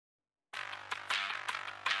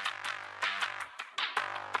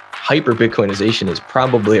hyper Bitcoinization is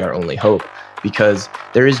probably our only hope, because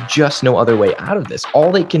there is just no other way out of this.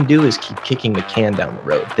 All they can do is keep kicking the can down the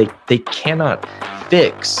road. They cannot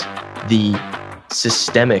fix the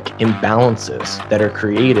systemic imbalances that are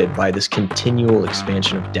created by this continual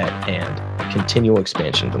expansion of debt and continual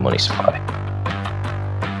expansion of the money supply.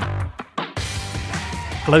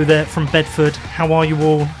 Hello there from Bedford. How are you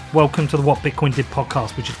all? Welcome to the What Bitcoin Did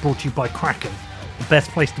podcast, which is brought to you by Kraken, the best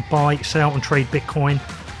place to buy, sell and trade Bitcoin.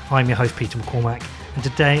 I'm your host, Peter McCormack, and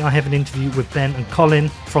today I have an interview with Ben and Colin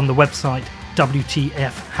from the website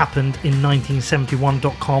WTF Happened in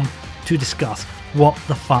 1971.com to discuss what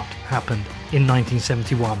the fuck happened in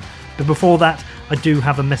 1971. But before that, I do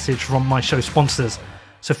have a message from my show sponsors.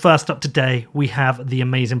 So first up today, we have the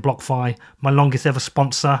amazing BlockFi, my longest ever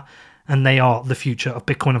sponsor, and they are the future of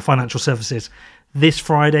Bitcoin and financial services. This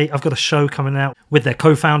Friday, I've got a show coming out with their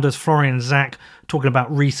co-founders, Florian and Zach, talking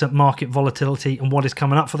about recent market volatility and what is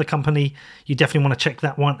coming up for the company. You definitely want to check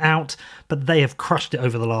that one out. But they have crushed it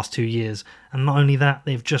over the last 2 years. And not only that,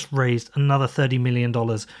 they've just raised another $30 million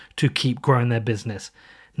to keep growing their business.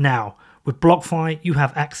 Now, with BlockFi, you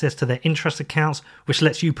have access to their interest accounts, which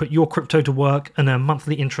lets you put your crypto to work and earn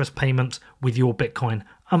monthly interest payments with your Bitcoin.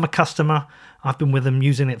 I'm a customer. I've been with them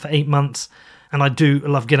using it for 8 months. And I do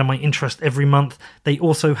love getting my interest every month. They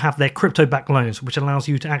also have their crypto-backed loans, which allows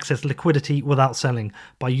you to access liquidity without selling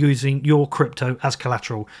by using your crypto as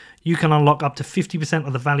collateral. You can unlock up to 50%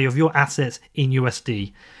 of the value of your assets in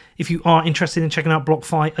USD. If you are interested in checking out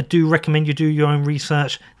BlockFi, I do recommend you do your own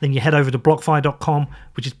research. Then you head over to blockfi.com,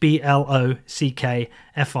 which is BLOCKFI.com.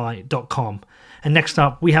 And next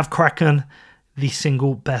up, we have Kraken, the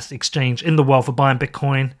single best exchange in the world for buying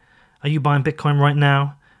Bitcoin. Are you buying Bitcoin right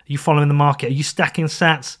now? Are you following the market? Are you stacking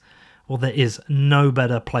sats? Well, there is no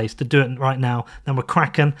better place to do it right now than with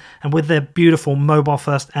Kraken. And with their beautiful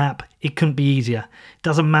mobile-first app, it couldn't be easier. It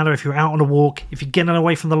doesn't matter if you're out on a walk, if you're getting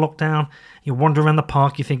away from the lockdown, you're wandering around the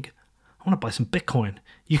park, you think, I want to buy some Bitcoin.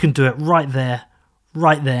 You can do it right there,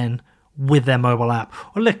 right then, with their mobile app.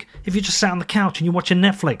 Or look, if you just sat on the couch and you're watching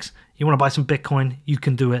Netflix, you want to buy some Bitcoin, you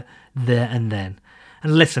can do it there and then.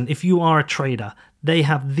 And listen, if you are a trader, they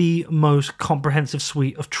have the most comprehensive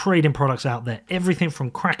suite of trading products out there. Everything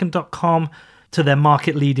from Kraken.com to their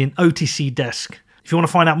market-leading OTC desk. If you want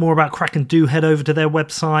to find out more about Kraken, do head over to their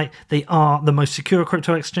website. They are the most secure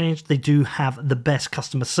crypto exchange. They do have the best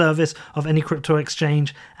customer service of any crypto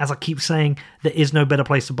exchange. As I keep saying, there is no better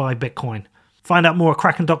place to buy Bitcoin. Find out more at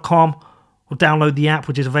Kraken.com or download the app,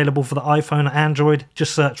 which is available for the iPhone or Android.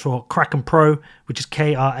 Just search for Kraken Pro, which is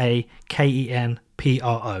KrakenPro.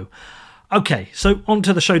 Okay, so on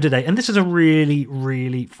to the show today, and this is a really,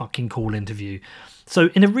 really fucking cool interview. So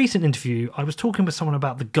in a recent interview, I was talking with someone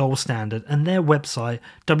about the gold standard, and their website,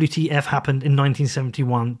 WTF Happened in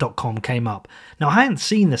 1971.com, came up. Now, I hadn't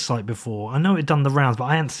seen this site before. I know it had done the rounds, but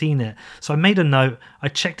I hadn't seen it. So I made a note, I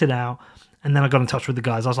checked it out, and then I got in touch with the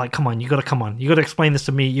guys. I was like, come on, you got to explain this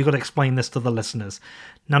to me, you got to explain this to the listeners.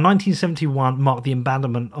 Now, 1971 marked the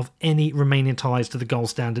abandonment of any remaining ties to the gold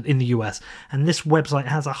standard in the US, and this website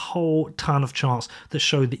has a whole ton of charts that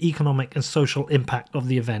show the economic and social impact of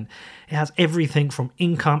the event. It has everything from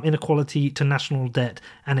income inequality to national debt,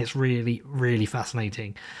 and it's really, really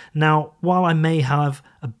fascinating. Now, while I may have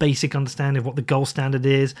a basic understanding of what the gold standard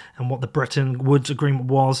is and what the Bretton Woods Agreement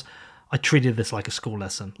was, I treated this like a school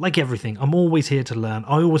lesson. Like everything, I'm always here to learn.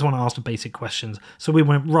 I always want to ask the basic questions. So we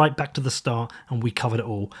went right back to the start and we covered it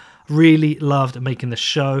all. Really loved making the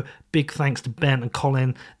show. Big thanks to Ben and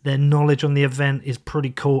Colin. Their knowledge on the event is pretty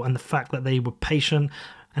cool, and the fact that they were patient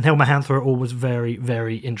and held my hand through it all was very,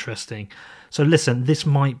 very interesting. So listen, this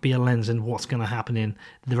might be a lens in what's going to happen in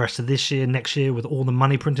the rest of this year, next year, with all the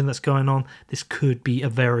money printing that's going on. This could be a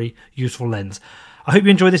very useful lens. I hope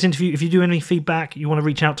you enjoyed this interview. If you do have any feedback, you want to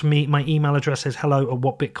reach out to me, my email address is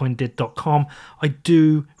hello@whatbitcoindid.com. I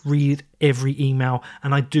do read every email,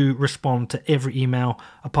 and I do respond to every email,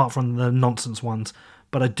 apart from the nonsense ones.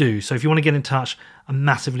 But I do. So if you want to get in touch, I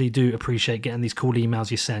massively do appreciate getting these cool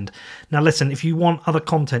emails you send. Now listen, if you want other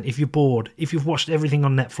content, if you're bored, if you've watched everything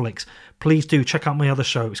on Netflix, please do check out my other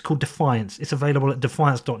show. It's called Defiance. It's available at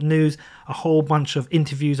defiance.news. A whole bunch of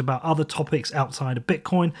interviews about other topics outside of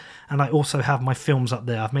Bitcoin. And I also have my films up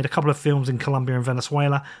there. I've made a couple of films in Colombia and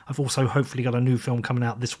Venezuela. I've also hopefully got a new film coming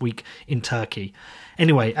out this week in Turkey.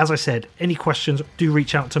 Anyway, as I said, any questions, do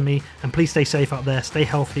reach out to me, and please stay safe out there. Stay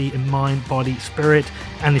healthy in mind, body, spirit,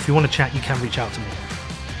 and if you want to chat, you can reach out to me.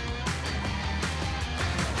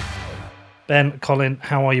 Ben, Colin,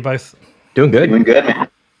 how are you both? Doing good. Doing good, man.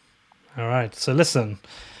 All right, so listen,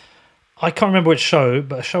 I can't remember which show,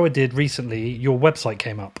 but a show I did recently, your website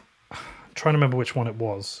came up. I'm trying to remember which one it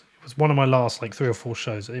was. It was one of my last like 3 or 4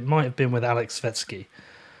 shows. It might have been with Alex Svetsky.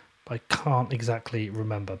 I can't exactly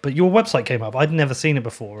remember. But your website came up. I'd never seen it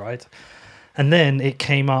before, right? And then it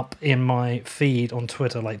came up in my feed on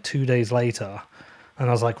Twitter like 2 days later. And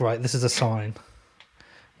I was like, right, this is a sign.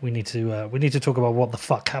 We need to talk about what the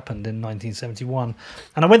fuck happened in 1971.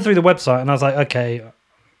 And I went through the website and I was like, okay,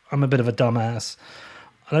 I'm a bit of a dumbass.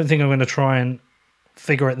 I don't think I'm going to try and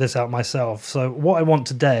figure this out myself. So what I want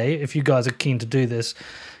today, if you guys are keen to do this,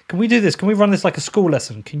 can we do this? Can we run this like a school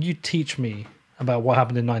lesson? Can you teach me about what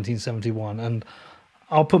happened in 1971? And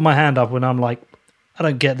I'll put my hand up when I'm like, I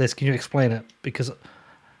don't get this. Can you explain it? Because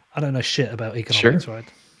I don't know shit about economics, Sure. right?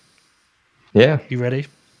 Yeah. You ready?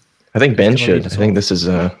 I think Ben should. I think this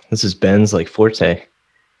is Ben's like forte.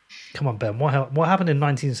 Come on, Ben. What happened in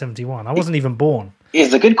 1971? I wasn't even born.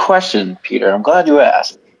 It's a good question, Peter. I'm glad you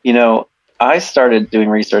asked. I started doing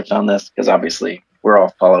research on this because obviously we're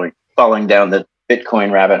all falling down the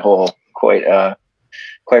Bitcoin rabbit hole quite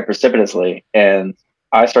precipitously, and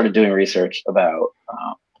I started doing research about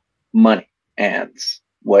money and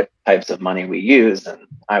what types of money we use. And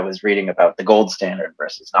I was reading about the gold standard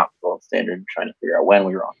versus not the gold standard, trying to figure out when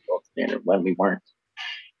we were on the gold standard, when we weren't.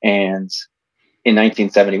 And in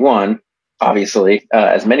 1971, obviously,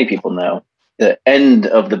 as many people know, the end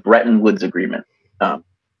of the Bretton Woods Agreement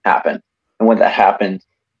happened. And when that happened,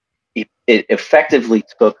 it effectively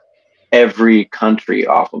took every country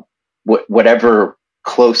off of whatever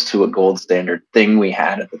close to a gold standard thing we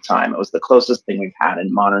had at the time. It was the closest thing we've had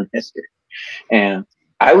in modern history. And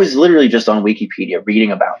I was literally just on Wikipedia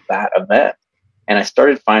reading about that event. And I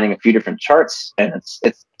started finding a few different charts. And it's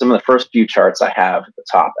some of the first few charts I have at the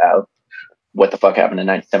top out. What the fuck happened in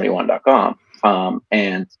 1971.com.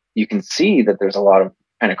 And you can see that there's a lot of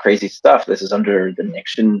kind of crazy stuff. This is under the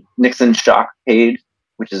Nixon shock page,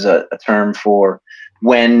 which is a term for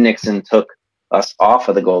when Nixon took us off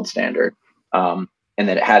of the gold standard. And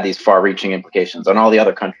that it had these far-reaching implications on all the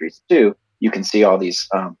other countries too. You can see all these.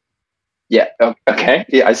 Yeah. Okay.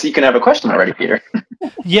 Yeah. I see you can have a question already, Peter.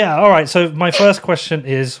 Yeah. All right. So my first question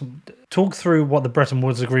is, talk through what the Bretton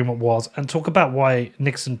Woods Agreement was and talk about why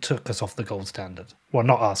Nixon took us off the gold standard. Well,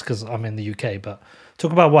 not us, because I'm in the UK, but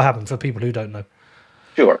talk about what happened for people who don't know.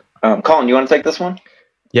 Sure. Colin, you want to take this one?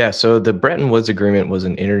 Yeah, so the Bretton Woods Agreement was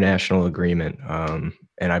an international agreement.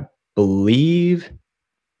 And I believe,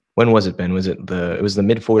 when was it, Ben? It was the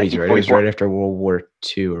mid 40s, right? It was right after World War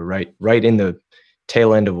II, or right in the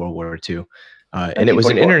tail end of World War II. And it was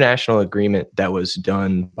an international agreement that was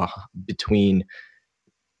done between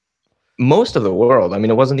most of the world. I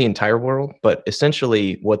mean, it wasn't the entire world, but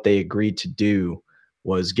essentially what they agreed to do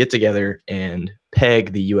was get together and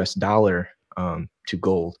peg the US dollar to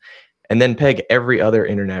gold, and then peg every other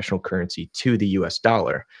international currency to the US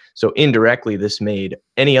dollar. So indirectly, this made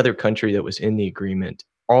any other country that was in the agreement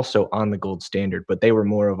also on the gold standard, but they were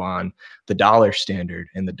more of on the dollar standard,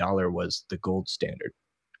 and the dollar was the gold standard.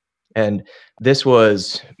 And this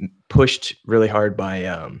was pushed really hard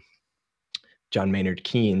by John Maynard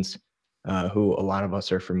Keynes, who a lot of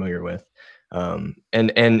us are familiar with.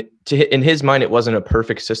 In his mind, it wasn't a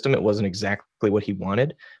perfect system. It wasn't exactly what he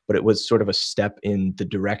wanted, but it was sort of a step in the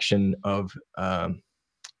direction of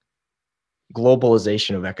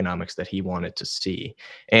globalization of economics that he wanted to see.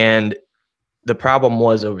 And the problem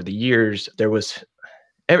was, over the years,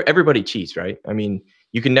 everybody cheats, right? I mean,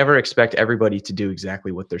 you can never expect everybody to do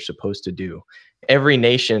exactly what they're supposed to do. Every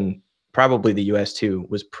nation, probably the US too,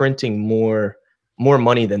 was printing more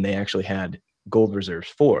money than they actually had gold reserves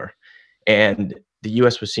for. And the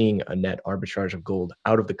US was seeing a net arbitrage of gold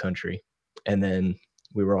out of the country. And then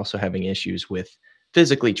we were also having issues with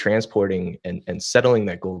physically transporting and settling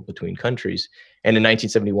that gold between countries. And in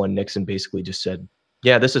 1971, Nixon basically just said,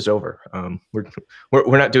 yeah, this is over.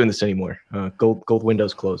 We're not doing this anymore. Gold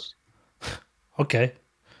window's closed. Okay.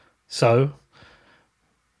 So,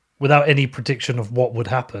 without any prediction of what would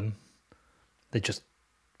happen, they just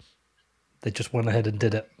went ahead and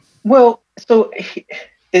did it. Well, so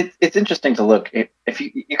it's interesting to look if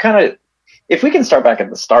we can start back at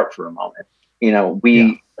the start for a moment.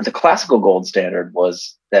 The classical gold standard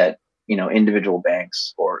was that individual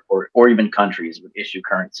banks or even countries would issue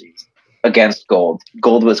currencies against gold.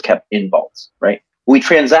 Gold was kept in vaults, right? We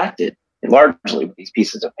transacted largely with these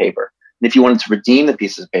pieces of paper. And if you wanted to redeem the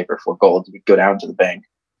pieces of paper for gold, you would go down to the bank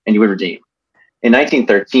and you would redeem. In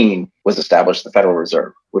 1913 was established the Federal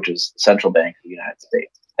Reserve, which is the central bank of the United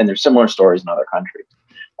States. And there's similar stories in other countries.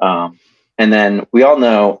 And then we all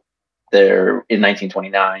know there in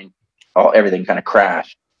 1929, everything kind of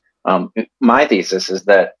crashed. My thesis is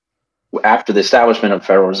that after the establishment of the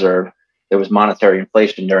Federal Reserve, there was monetary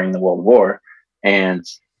inflation during the World War, and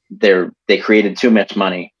they created too much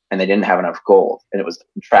money and they didn't have enough gold. And it was the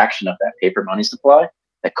contraction of that paper money supply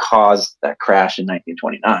that caused that crash in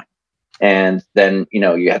 1929. And then,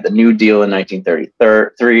 you had the New Deal in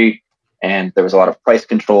 1933, and there was a lot of price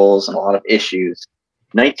controls and a lot of issues.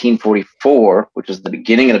 1944, which was the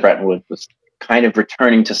beginning of the Bretton Woods, was kind of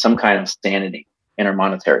returning to some kind of sanity in our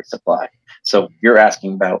monetary supply. So you're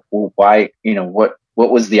asking about, well, why, what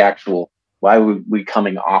was the actual, why were we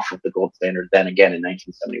coming off of the gold standard then again in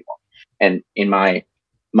 1971? And in my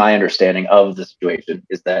understanding of the situation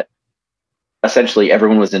is that essentially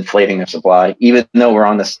everyone was inflating their supply, even though we're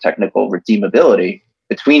on this technical redeemability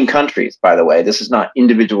between countries. By the way, this is not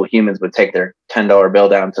individual humans would take their $10 bill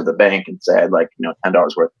down to the bank and say, I'd like, $10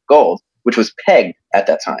 worth of gold, which was pegged at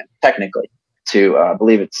that time, technically, to, I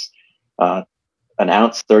believe it's an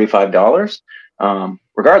ounce, $35.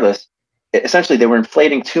 Regardless, essentially they were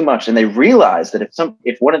inflating too much, and they realized that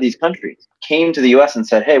if one of these countries came to the U.S. and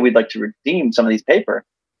said, hey, we'd like to redeem some of these paper,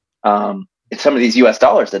 some of these U.S.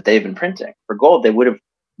 dollars that they've been printing for gold,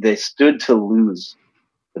 they stood to lose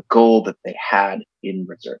the gold that they had in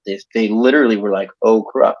reserve. They literally were like, oh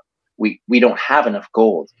crap, we don't have enough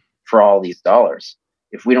gold for all these dollars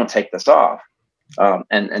if we don't take this off.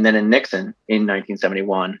 And then in Nixon in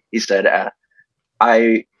 1971, he said,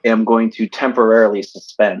 I am going to temporarily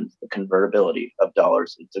suspend the convertibility of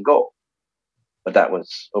dollars into gold. But that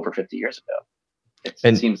was over 50 years ago.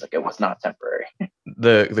 It seems like it was not temporary.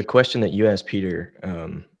 The question that you asked, Peter,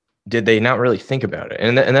 did they not really think about it?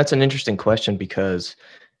 And that's an interesting question because,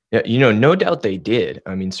 no doubt they did.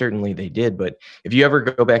 I mean, certainly they did. But if you ever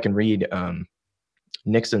go back and read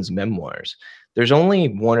Nixon's memoirs, there's only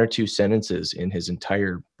one or two sentences in his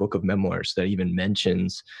entire book of memoirs that even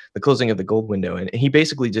mentions the closing of the gold window. And he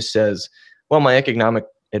basically just says, well, my economic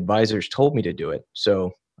advisors told me to do it,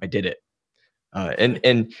 so I did it.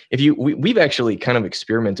 And if we've actually kind of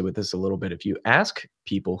experimented with this a little bit. If you ask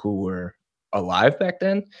people who were alive back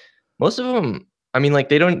then, most of them, I mean, like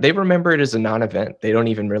they remember it as a non-event. They don't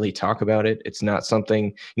even really talk about it. It's not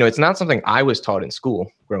something, it's not something I was taught in school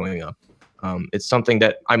growing up. It's something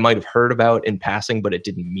that I might have heard about in passing, but it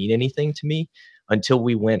didn't mean anything to me until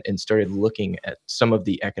we went and started looking at some of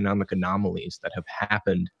the economic anomalies that have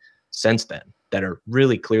happened since then that are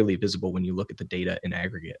really clearly visible when you look at the data in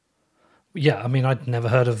aggregate. Yeah, I mean, I'd never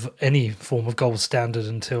heard of any form of gold standard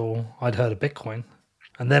until I'd heard of Bitcoin.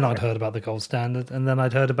 And then I'd heard about the gold standard, and then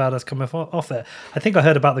I'd heard about us coming off it. I think I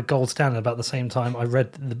heard about the gold standard about the same time I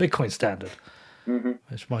read the Bitcoin standard,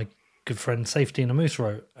 which my good friend Safety and Moose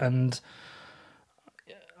wrote.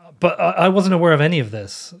 But I wasn't aware of any of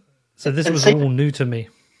this. So this was all new to me.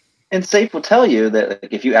 And Safe will tell you that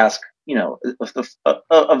if you ask,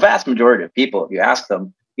 a vast majority of people, if you ask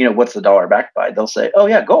them, what's the dollar backed by, they'll say, oh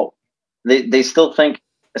yeah, gold. They still think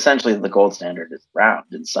essentially the gold standard is round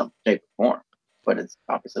in some shape or form, but it's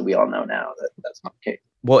obviously we all know now that that's not the case.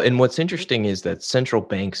 Well, and what's interesting is that central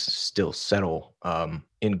banks still settle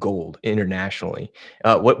in gold internationally.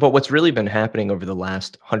 But what's really been happening over the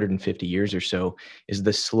last 150 years or so is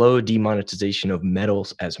the slow demonetization of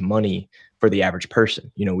metals as money for the average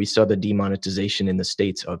person. We saw the demonetization in the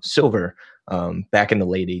States of silver back in the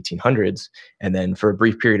late 1800s. And then for a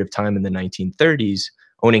brief period of time in the 1930s,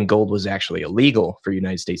 owning gold was actually illegal for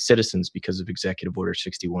United States citizens because of Executive Order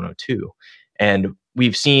 6102. And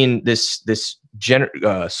we've seen this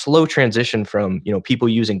slow transition from people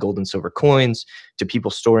using gold and silver coins to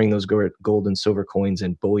people storing those gold and silver coins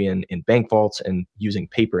and bullion in bank vaults and using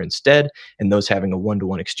paper instead, and those having a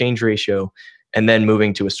 1-to-1 exchange ratio, and then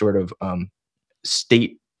moving to a sort of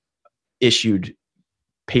state issued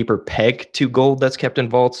paper peg to gold that's kept in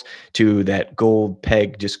vaults, to that gold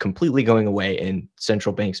peg just completely going away and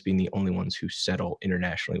central banks being the only ones who settle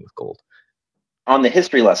internationally with gold. On the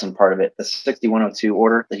history lesson part of it, the 6102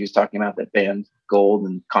 order that he was talking about that banned gold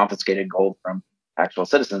and confiscated gold from actual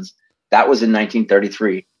citizens, that was in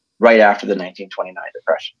 1933, right after the 1929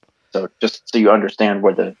 Depression. So just so you understand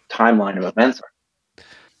where the timeline of events are.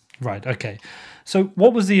 Right, okay. So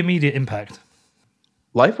what was the immediate impact?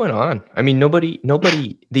 Life went on. I mean, nobody,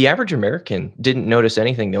 the average American didn't notice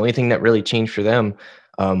anything. The only thing that really changed for them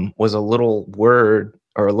was a little word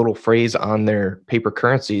or a little phrase on their paper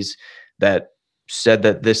currencies that said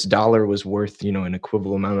that this dollar was worth, an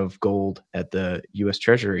equivalent amount of gold at the U.S.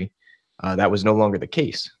 Treasury. That was no longer the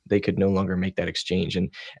case. They could no longer make that exchange.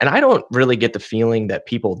 And I don't really get the feeling that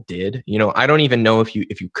people did. I don't even know if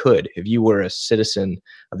you were a citizen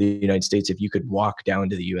of the United States, if you could walk down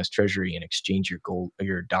to the U.S. Treasury and exchange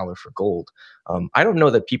your dollar for gold. I don't know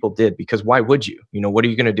that people did, because why would you? What are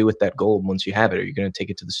you going to do with that gold once you have it? Are you going to take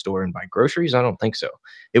it to the store and buy groceries? I don't think so.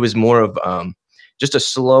 It was more of just a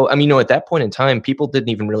slow, I mean, at that point in time, people didn't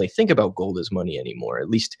even really think about gold as money anymore, at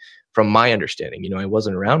least from my understanding. I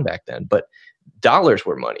wasn't around back then, but dollars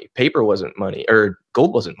were money. Paper wasn't money, or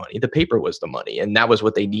gold wasn't money. The paper was the money. And that was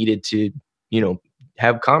what they needed to,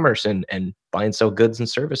 have commerce and buy and sell goods and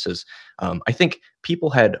services. I think people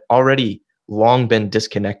had already long been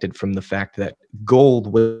disconnected from the fact that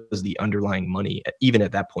gold was the underlying money, even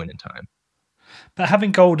at that point in time. But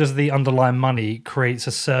having gold as the underlying money creates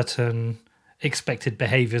a certain expected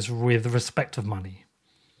behaviors with respect of money.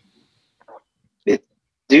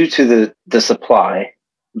 Due to the supply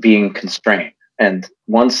being constrained. And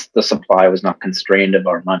once the supply was not constrained of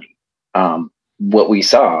our money, what we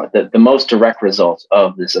saw, the most direct result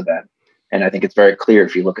of this event, and I think it's very clear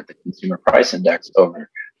if you look at the consumer price index over a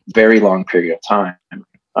very long period of time,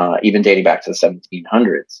 even dating back to the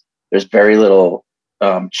 1700s, there's very little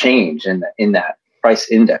change in that price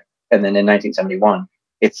index. And then in 1971,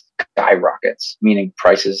 it skyrockets, meaning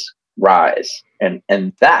prices rise.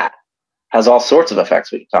 And that has all sorts of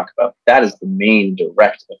effects we can talk about. That is the main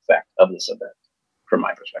direct effect of this event, from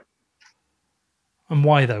my perspective. And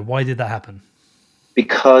why, though? Why did that happen?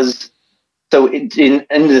 Because, so in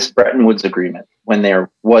this Bretton Woods agreement, when there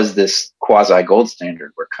was this quasi gold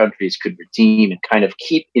standard where countries could redeem and kind of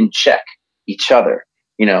keep in check each other,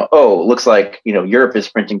 looks like, Europe is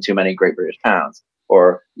printing too many Great British pounds,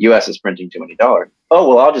 or US is printing too many dollars. Oh,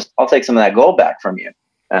 well, I'll take some of that gold back from you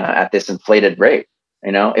at this inflated rate.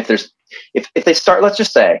 If they start, let's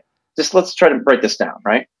try to break this down,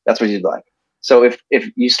 right? That's what you'd like. So if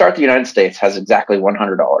you start, the United States has exactly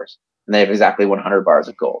 $100 and they have exactly 100 bars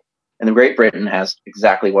of gold, and the Great Britain has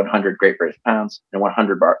exactly 100 Great British pounds and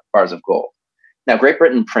 100 bars of gold. Now, Great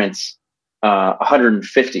Britain prints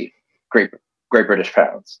 150 Great British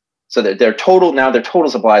pounds. So their total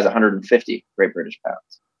supply is 150 Great British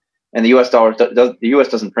pounds, and the U.S.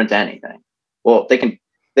 doesn't print anything. Well,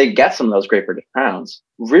 they get some of those Great British pounds.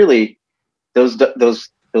 Really, those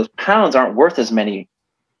pounds aren't worth as many.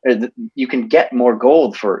 You can get more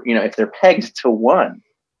gold for, if they're pegged to one.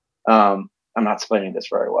 I'm not explaining this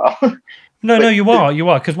very well. No, you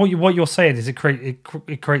are, because what you're saying is it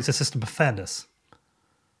creates a system of fairness.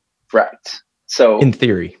 Right. So in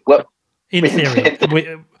theory, in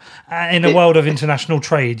a world of international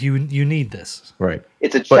trade, you need this. Right.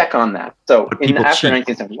 It's a check on that. So after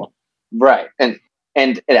 1971, right, and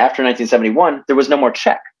after 1971, there was no more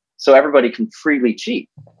check, so everybody can freely cheat,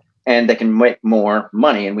 and they can make more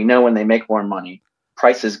money. And we know when they make more money,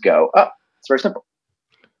 prices go up. It's very simple.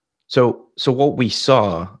 So what we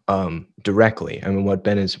saw directly, I mean, what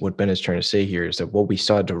Ben is trying to say here is that what we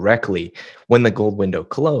saw directly when the gold window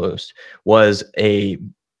closed was a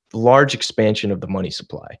large expansion of the money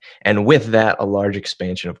supply, and with that, a large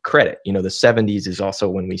expansion of credit. The 70s is also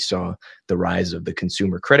when we saw the rise of the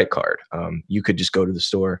consumer credit card. You could just go to the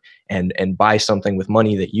store and buy something with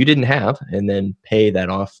money that you didn't have, and then pay that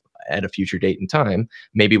off at a future date and time,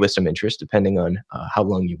 maybe with some interest, depending on how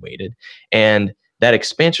long you waited. And that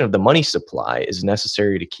expansion of the money supply is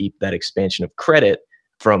necessary to keep that expansion of credit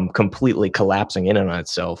from completely collapsing in on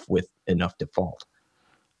itself with enough default.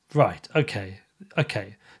 Right. Okay.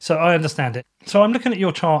 So I understand it. So I'm looking at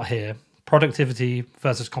your chart here, productivity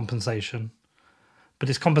versus compensation,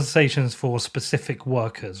 but it's compensations for specific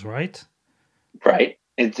workers, right? Right.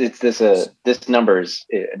 It's this number is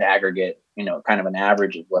an aggregate, kind of an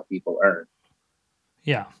average of what people earn.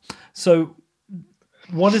 Yeah. So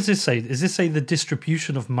what does this say? Does this say the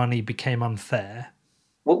distribution of money became unfair?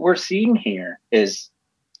 What we're seeing here is,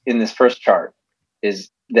 in this first chart, is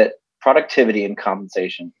that productivity and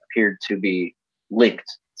compensation appeared to be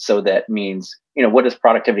linked. So that means, what does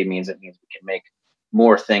productivity mean? It means we can make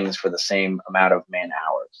more things for the same amount of man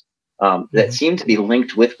hours. That seem to be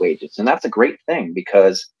linked with wages. And that's a great thing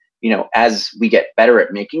because, as we get better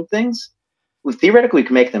at making things, we theoretically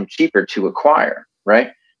can make them cheaper to acquire,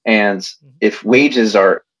 right? And if wages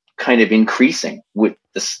are kind of increasing with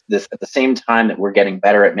this at the same time that we're getting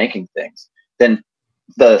better at making things, then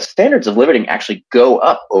the standards of living actually go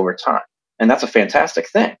up over time. And that's a fantastic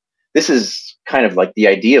thing. This is kind of like the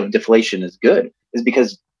idea of deflation is good, is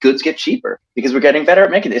because goods get cheaper because we're getting better at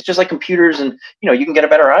making it. It's just like computers, and you can get a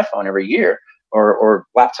better iPhone every year or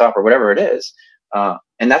laptop or whatever it is.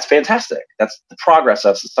 And that's fantastic. That's the progress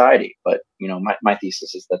of society. But my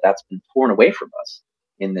thesis is that that's been torn away from us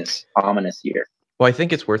in this ominous year. Well, I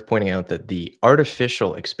think it's worth pointing out that the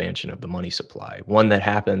artificial expansion of the money supply, one that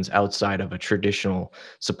happens outside of a traditional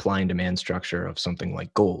supply and demand structure of something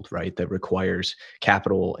like gold, right, that requires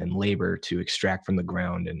capital and labor to extract from the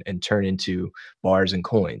ground and turn into bars and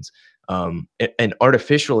coins. an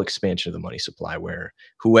artificial expansion of the money supply where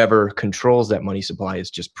whoever controls that money supply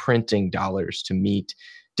is just printing dollars to meet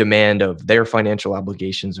demand of their financial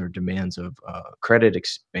obligations or demands of credit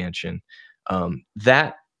expansion.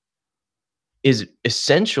 That is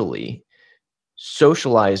essentially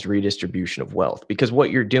socialized redistribution of wealth, because what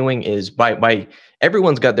you're doing is by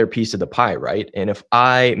everyone's got their piece of the pie, right? And if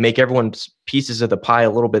I make everyone's pieces of the pie a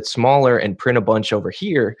little bit smaller and print a bunch over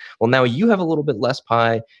here, well, now you have a little bit less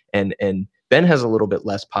pie and Ben has a little bit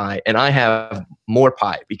less pie and I have more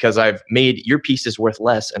pie because I've made your pieces worth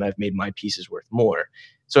less and I've made my pieces worth more.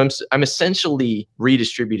 So I'm essentially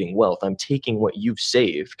redistributing wealth. I'm taking what you've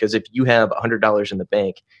saved, because if you have $100 in the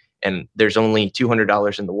bank and there's only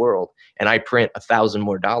 $200 in the world, and I print 1,000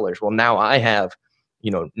 more dollars, well, now I have,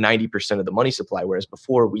 90% of the money supply, whereas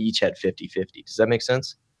before we each had 50-50. Does that make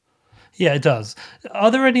sense? Yeah, it does.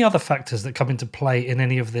 Are there any other factors that come into play in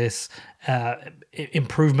any of this?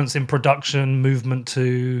 Improvements in production, movement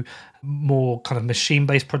to more kind of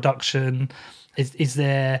machine-based production? Is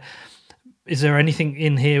there anything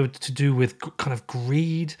in here to do with kind of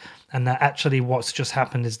greed, and that actually what's just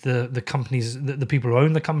happened is the companies, the people who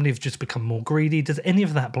own the company have just become more greedy? Does any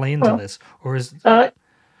of that play into this, or is? I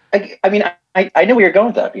know where you're going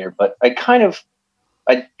with that, Peter, but I kind of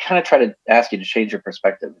try to ask you to change your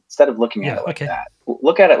perspective. Instead of looking at it like that,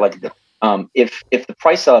 look at it like this. If the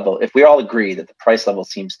price level, if we all agree that the price level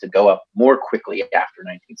seems to go up more quickly after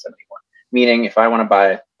 1971, meaning if I want to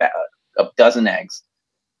buy a dozen eggs,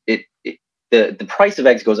 the price of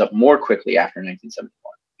eggs goes up more quickly after 1971.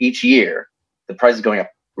 Each year, the price is going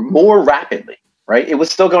up more rapidly, right? It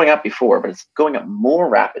was still going up before, but it's going up more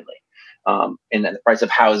rapidly. And the price of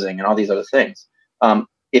housing and all these other things.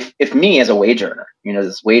 If me as a wage earner,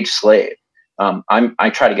 this wage slave, I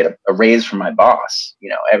try to get a raise from my boss,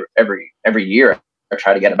 every year I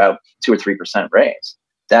try to get about 2 or 3% raise.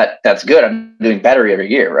 That's good. I'm doing better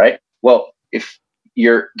every year, right? Well, if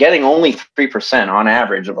you're getting only 3% on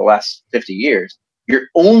average over the last 50 years, you're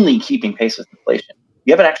only keeping pace with inflation.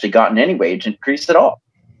 You haven't actually gotten any wage increase at all.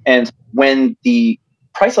 And when the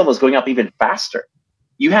price level is going up even faster,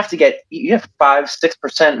 you have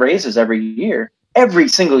 5-6% raises every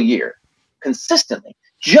single year, consistently,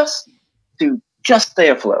 just to stay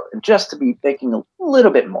afloat and just to be making a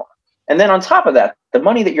little bit more. And then on top of that, the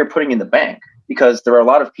money that you're putting in the bank, because there are a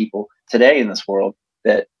lot of people today in this world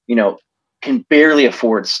that, can barely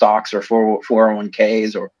afford stocks or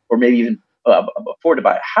 401ks or maybe even afford to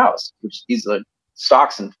buy a house, which these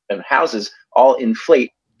stocks and houses all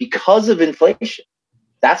inflate because of inflation.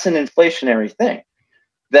 That's an inflationary thing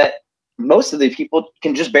that most of the people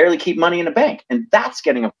can just barely keep money in a bank, and that's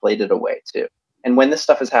getting inflated away too. And when this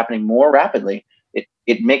stuff is happening more rapidly,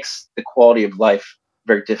 it makes the quality of life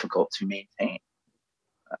very difficult to maintain,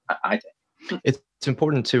 I think. It's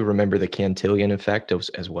important to remember the Cantillon effect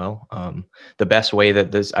as well. The best way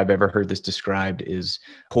that I've ever heard this described is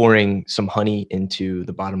pouring some honey into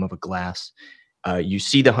the bottom of a glass. You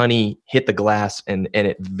see the honey hit the glass, and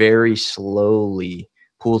it very slowly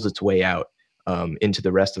pulls its way out into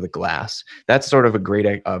the rest of the glass. That's sort of a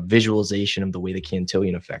great visualization of the way the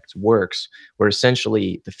Cantillon effect works, where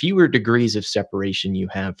essentially the fewer degrees of separation you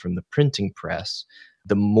have from the printing press,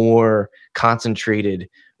 the more concentrated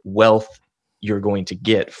wealth you're going to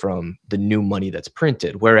get from the new money that's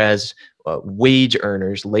printed. Whereas wage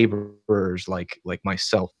earners, laborers like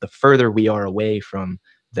myself, the further we are away from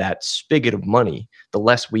that spigot of money, the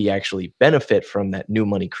less we actually benefit from that new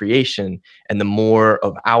money creation, and the more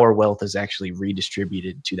of our wealth is actually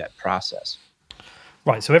redistributed to that process.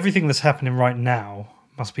 Right. So everything that's happening right now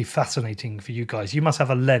must be fascinating for you guys. You must have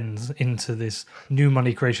a lens into this new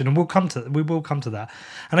money creation, and we will come to that.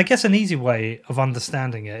 And I guess an easy way of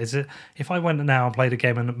understanding it is that if I went now and played a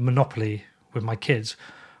game of Monopoly with my kids,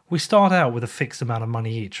 we start out with a fixed amount of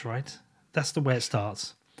money each, right? That's the way it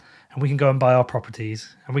starts. And we can go and buy our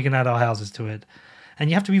properties, and we can add our houses to it. And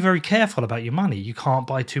you have to be very careful about your money. You can't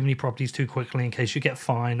buy too many properties too quickly in case you get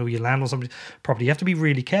fined or you land on somebody's property. You have to be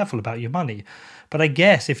really careful about your money. But I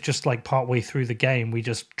guess if just like partway through the game we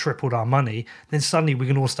just tripled our money, then suddenly we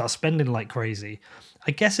can all start spending like crazy.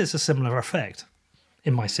 I guess it's a similar effect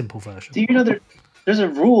in my simple version. Do you know there's a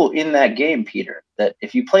rule in that game, Peter, that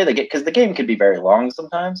if you play the game, because the game can be very long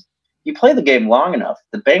sometimes, you play the game long enough,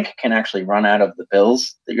 the bank can actually run out of the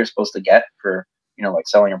bills that you're supposed to get for, like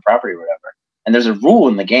selling your property or whatever. And there's a rule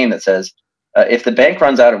in the game that says if the bank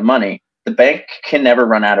runs out of money, the bank can never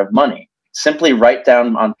run out of money. Simply write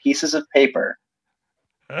down on pieces of paper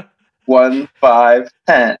 1, 5,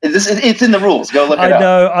 10. It's in the rules. Go look it up. I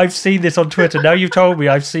know. I've seen this on Twitter. Now you've told me.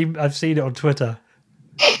 I've seen it on Twitter.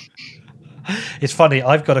 It's funny.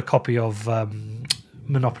 I've got a copy of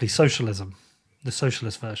Monopoly Socialism, the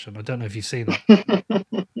socialist version. I don't know if you've seen that.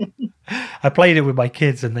 I played it with my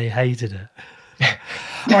kids and they hated it.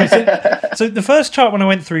 All right, so the first chart when I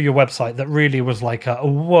went through your website that really was like,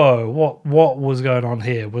 whoa, what was going on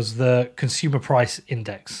here was the consumer price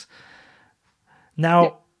index.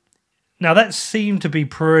 Now that seemed to be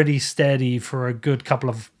pretty steady for a good couple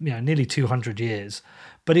of, nearly 200 years,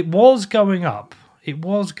 but it was going up. It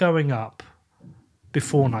was going up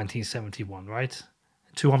before 1971, right?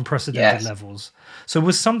 To unprecedented levels. So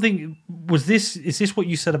is this what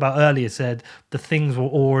you said about earlier, said the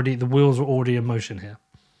wheels were already in motion here?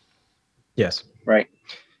 Yes. Right.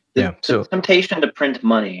 The temptation to print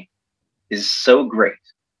money is so great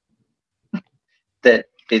that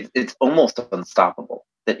it's almost unstoppable.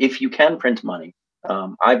 That if you can print money,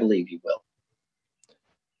 I believe you will.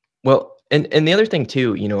 Well, and the other thing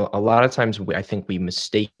too, a lot of times I think we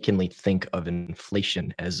mistakenly think of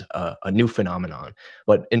inflation as a new phenomenon,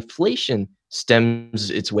 but inflation stems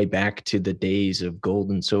its way back to the days of gold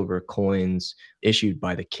and silver coins issued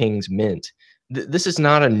by the King's Mint. This is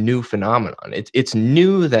not a new phenomenon. It's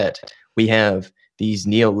new that we have these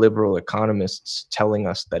neoliberal economists telling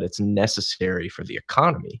us that it's necessary for the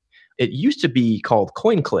economy. It used to be called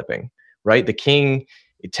coin clipping, right? The king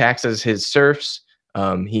taxes his serfs.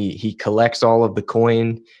 He collects all of the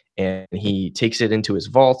coin and he takes it into his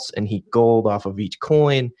vaults and he gold off of each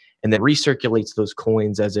coin and then recirculates those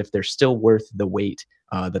coins as if they're still worth the weight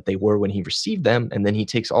that they were when he received them. And then he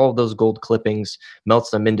takes all of those gold clippings, melts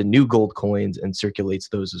them into new gold coins and circulates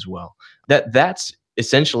those as well. That's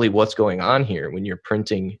essentially what's going on here when you're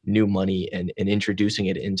printing new money and introducing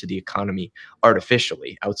it into the economy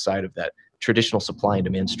artificially outside of that traditional supply and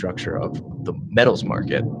demand structure of the metals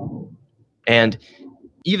market. And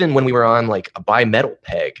even when we were on like a bimetal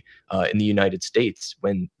peg in the United States,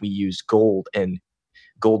 when we used gold and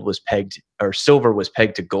gold was pegged or silver was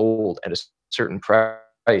pegged to gold at a certain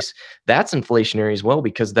price, that's inflationary as well,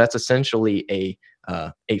 because that's essentially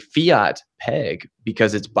a fiat peg,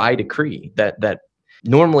 because it's by decree that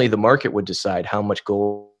normally the market would decide how much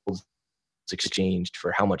gold is exchanged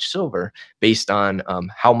for how much silver based on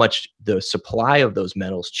how much the supply of those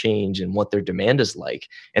metals change and what their demand is like.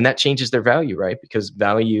 And that changes their value, right? Because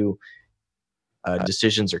value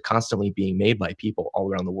decisions are constantly being made by people all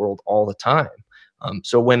around the world all the time.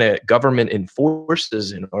 So when a government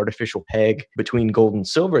enforces an artificial peg between gold and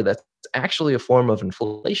silver, that's actually a form of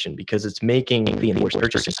inflation because it's making the worse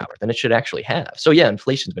purchasing power than it should actually have. So yeah,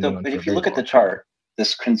 inflation's been going on. But if you look at the chart,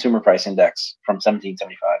 this consumer price index from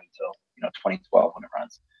 1775 until 2012 when it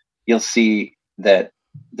runs, you'll see that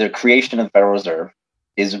the creation of the Federal Reserve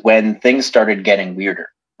is when things started getting weirder,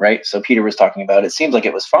 right? So Peter was talking about, it seems like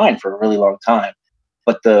it was fine for a really long time,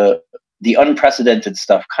 but the unprecedented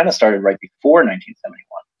stuff kind of started right before 1971.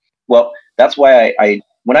 Well, that's why I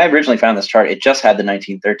when I originally found this chart, it just had the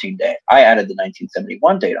 1913 date. I added the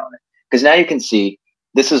 1971 date on it because now you can see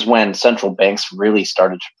this is when central banks really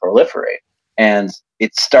started to proliferate. And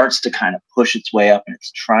it starts to kind of push its way up and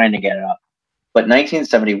it's trying to get up. But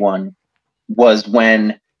 1971 was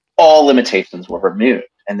when all limitations were removed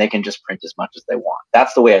and they can just print as much as they want.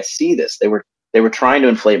 That's the way I see this. They were trying to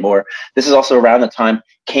inflate more. This is also around the time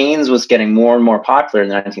Keynes was getting more and more popular in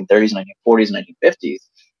the 1930s, 1940s, 1950s.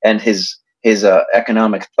 And his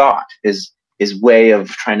economic thought, his way of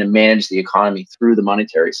trying to manage the economy through the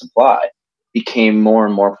monetary supply became more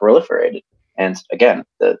and more proliferated. And again,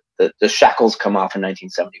 the shackles come off in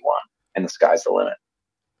 1971 and the sky's the limit.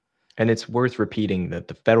 And it's worth repeating that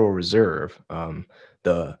the Federal Reserve,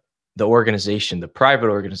 the organization, the private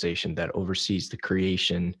organization that oversees the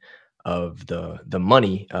creation of the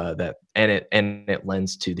money that it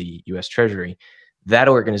lends to the U.S. Treasury, that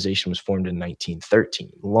organization was formed in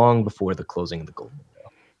 1913, long before the closing of the gold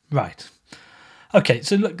window. Right. Okay,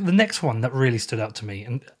 so look, the next one that really stood out to me,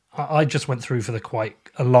 and I just went through for the quite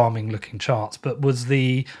alarming looking charts, but was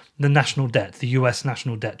the national debt, the US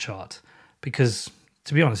national debt chart, because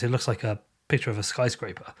to be honest, it looks like a picture of a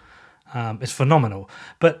skyscraper. It's phenomenal.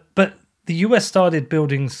 But the US started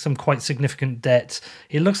building some quite significant debt.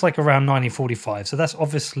 It looks like around 1945. So that's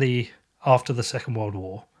obviously after the Second World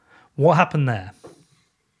War. What happened there?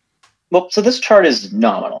 Well, so this chart is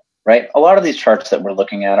nominal, right? A lot of these charts that we're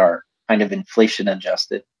looking at are kind of inflation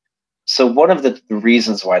adjusted. So one of the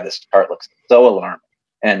reasons why this chart looks so alarming,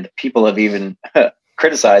 and people have even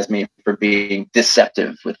criticized me for being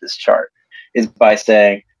deceptive with this chart, is by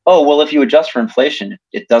saying, oh, well, if you adjust for inflation,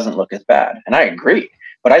 it doesn't look as bad. And I agree,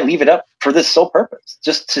 but I leave it up for this sole purpose,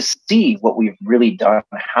 just to see what we've really done,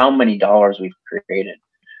 how many dollars we've created.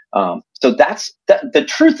 So the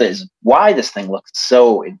truth is why this thing looks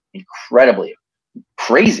so incredibly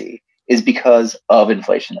crazy is because of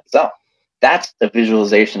inflation itself. That's the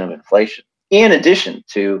visualization of inflation, in addition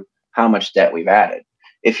to how much debt we've added.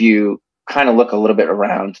 If you kind of look a little bit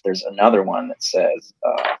around, there's another one that says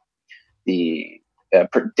the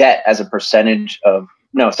debt as a percentage of,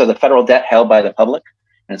 so the federal debt held by the public,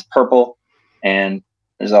 and it's purple, and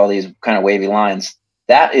there's all these kind of wavy lines.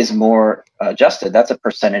 That is more adjusted. That's a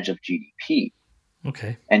percentage of GDP.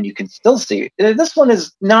 Okay. And you can still see, this one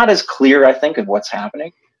is not as clear, I think, of what's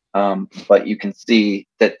happening. But you can see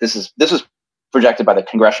that this was projected by the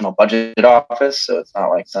Congressional Budget Office, so it's not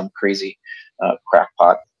like some crazy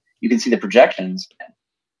crackpot. You can see the projections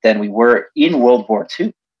than we were in World War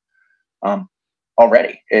II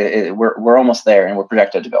already. We're almost there, and we're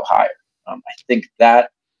projected to go higher. I think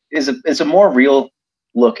that is a more real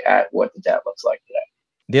look at what the debt looks like today.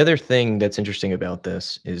 The other thing that's interesting about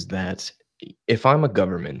this is that if I'm a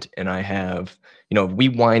government and I have, we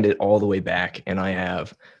wind it all the way back and I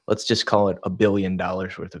have, let's just call it $1 billion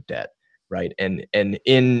worth of debt, right? And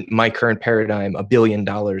in my current paradigm, $1 billion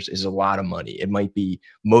is a lot of money. It might be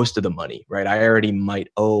most of the money, right? I already might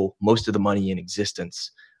owe most of the money in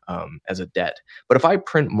existence as a debt. But if I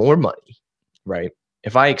print more money, right?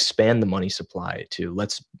 If I expand the money supply to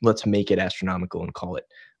let's make it astronomical and call it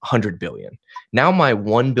 100 billion. Now my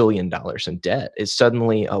 $1 billion in debt is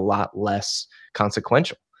suddenly a lot less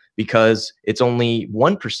consequential because it's only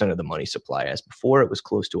 1% of the money supply, as before it was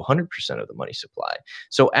close to 100% of the money supply.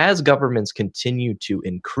 So as governments continue to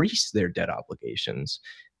increase their debt obligations,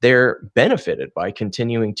 they're benefited by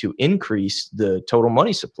continuing to increase the total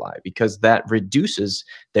money supply because that reduces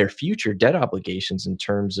their future debt obligations in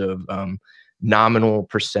terms of nominal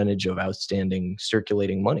percentage of outstanding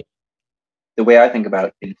circulating money. The way I think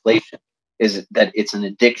about inflation is that it's an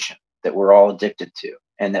addiction that we're all addicted to,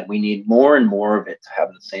 and that we need more and more of it to have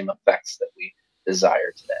the same effects that we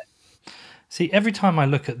desire today. See, every time I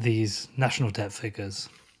look at these national debt figures,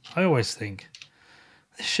 I always think,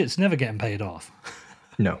 this shit's never getting paid off.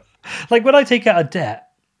 No. Like when I take out a debt,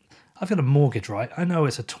 I've got a mortgage, right? I know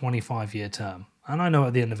it's a 25-year term, and I know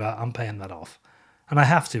at the end of it, I'm paying that off. And I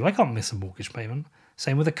have to. I can't miss a mortgage payment.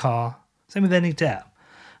 Same with a car. Same with any debt.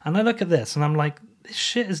 And I look at this and I'm like, this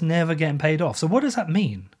shit is never getting paid off. So what does that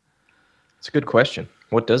mean? It's a good question.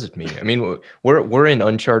 What does it mean? I mean, we're in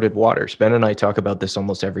uncharted waters. Ben and I talk about this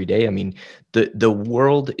almost every day. I mean, the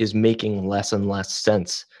world is making less and less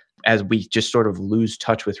sense as we just sort of lose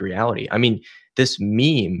touch with reality. I mean, this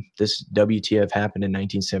meme, this WTF happened in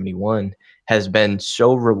 1971, has been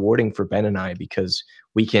so rewarding for Ben and I because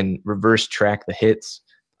we can reverse track the hits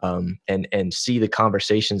and see the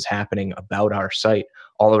conversations happening about our site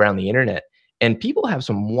all around the internet. And people have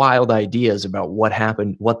some wild ideas about what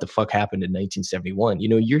the fuck happened in 1971.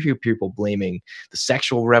 You hear people blaming the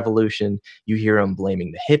sexual revolution. You hear them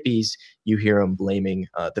blaming the hippies. You hear them blaming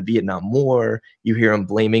the Vietnam War. You hear them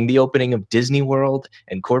blaming the opening of Disney World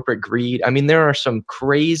and corporate greed. I mean, there are some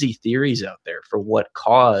crazy theories out there for what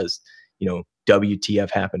caused,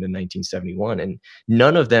 WTF happened in 1971. And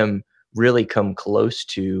none of them really come close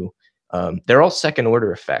to they're all second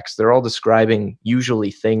order effects. They're all describing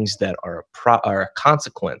usually things that are a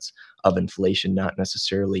consequence of inflation, not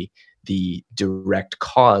necessarily the direct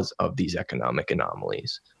cause of these economic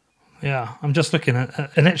anomalies. Yeah, I'm just looking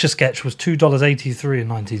at an Etch-a-Sketch was $2.83 in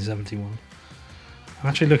 1971. I'm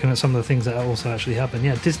actually looking at some of the things that also actually happened.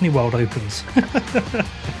 Yeah, Disney World opens.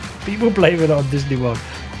 People blame it on Disney World.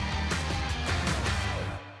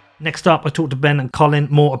 Next up, I talked to Ben and Colin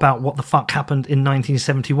more about what the fuck happened in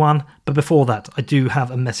 1971. But before that, I do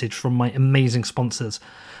have a message from my amazing sponsors.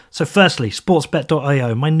 So firstly,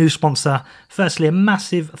 sportsbet.io, my new sponsor. Firstly, a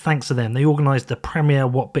massive thanks to them. They organised the premier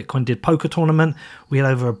What Bitcoin Did poker tournament. We had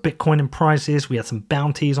over a Bitcoin in prizes. We had some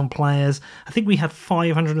bounties on players. I think we had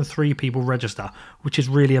 503 people register, which is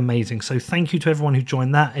really amazing. So thank you to everyone who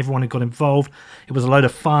joined that, everyone who got involved. It was a load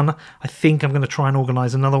of fun. I think I'm going to try and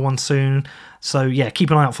organise another one soon. So yeah,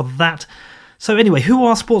 keep an eye out for that. So anyway, who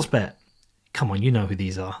are Sportsbet? Come on, you know who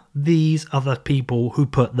these are. These are the people who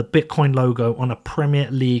put the Bitcoin logo on a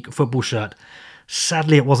Premier League football shirt.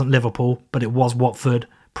 Sadly, it wasn't Liverpool, but it was Watford.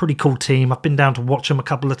 Pretty cool team. I've been down to watch them a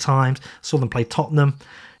couple of times. Saw them play Tottenham.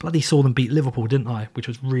 Bloody saw them beat Liverpool, didn't I? Which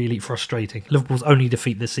was really frustrating. Liverpool's only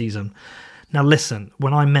defeat this season. Now listen,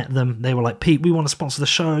 when I met them, they were like, Pete, we want to sponsor the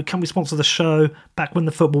show. Can we sponsor the show? Back when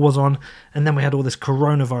the football was on. And then we had all this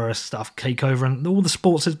coronavirus stuff take over and all the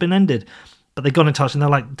sports has been ended. But they got in touch and they're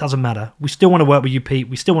like, doesn't matter. We still want to work with you, Pete.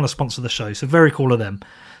 We still want to sponsor the show. So very cool of them.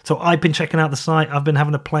 So I've been checking out the site. I've been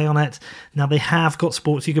having a play on it. Now they have got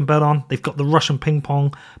sports you can bet on. They've got the Russian ping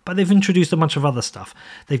pong, but they've introduced a bunch of other stuff.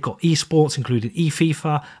 They've got esports, including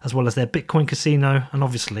eFIFA, as well as their Bitcoin casino, and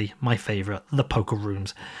obviously my favorite, the poker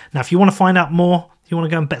rooms. Now, if you want to find out more, you want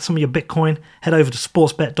to go and bet some of your Bitcoin, head over to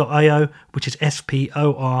sportsbet.io, which is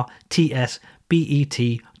sportsbet.io.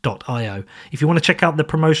 If you want to check out the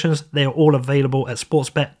promotions, they are all available at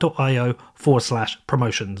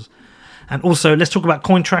sportsbet.io/promotions. And also, let's talk about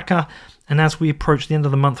CoinTracker. And as we approach the end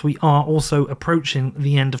of the month, we are also approaching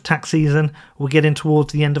the end of tax season. We're getting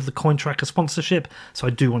towards the end of the CoinTracker sponsorship. So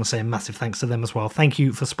I do want to say a massive thanks to them as well. Thank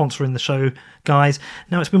you for sponsoring the show, guys.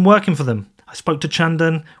 Now, it's been working for them. I spoke to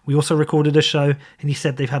Chandan. We also recorded a show, and he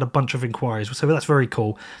said they've had a bunch of inquiries. So that's very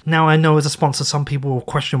cool. Now, I know as a sponsor, some people will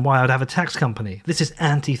question why I'd have a tax company. This is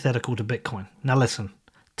antithetical to Bitcoin. Now, listen.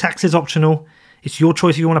 Tax is optional. It's your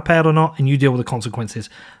choice if you want to pay it or not, and you deal with the consequences.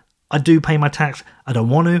 I do pay my tax. I don't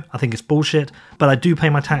want to. I think it's bullshit. But I do pay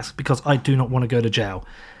my tax because I do not want to go to jail.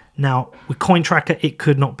 Now, with CoinTracker, it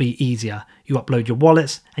could not be easier. You upload your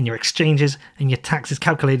wallets and your exchanges, and your tax is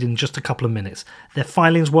calculated in just a couple of minutes. Their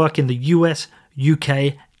filings work in the US,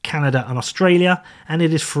 UK, Canada, and Australia, and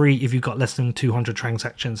it is free if you've got less than 200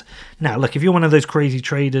 transactions. Now, look, if you're one of those crazy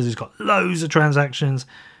traders who's got loads of transactions,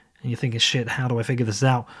 and you're thinking, shit, how do I figure this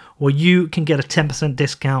out? Well, you can get a 10%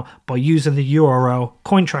 discount by using the URL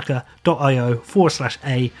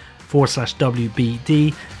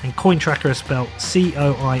cointracker.io/A/WBD, and CoinTracker is spelled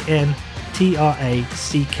CoinTracker.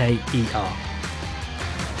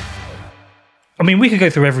 I mean, we could go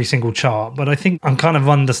through every single chart, but I think I'm kind of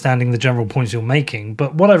understanding the general points you're making.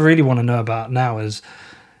 But what I really want to know about now is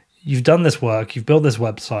you've done this work, you've built this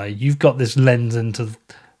website, you've got this lens into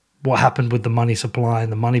what happened with the money supply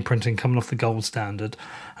and the money printing coming off the gold standard.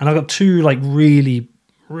 And I've got two really,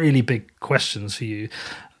 really big questions for you.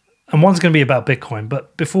 And one's going to be about Bitcoin.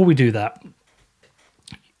 But before we do that,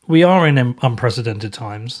 we are in unprecedented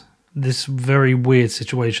times. This very weird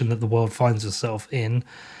situation that the world finds itself in,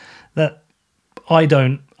 that I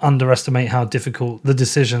don't underestimate how difficult the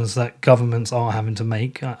decisions that governments are having to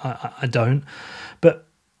make. I don't. But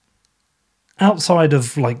outside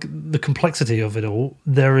of the complexity of it all,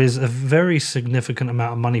 there is a very significant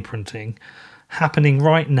amount of money printing happening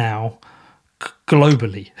right now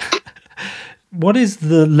globally. What is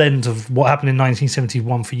the lens of what happened in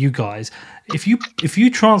 1971 for you guys? If you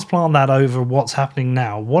transplant that over what's happening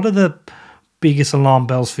now, what are the biggest alarm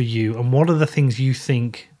bells for you, and what are the things you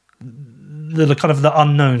think that are kind of the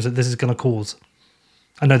unknowns that this is going to cause?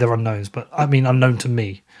 I know they're unknowns, but I mean unknown to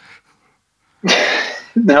me.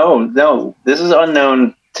 No, this is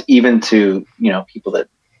unknown even to people that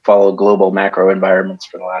follow global macro environments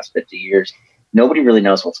for the last 50 years. Nobody really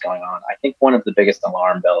knows what's going on. I think one of the biggest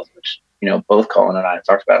alarm bells, which both Colin and I have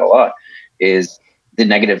talked about a lot, is the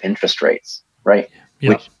negative interest rates, right?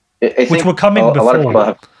 Yeah. Which were coming before. A lot of people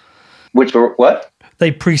have. Which were what?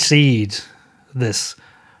 They precede this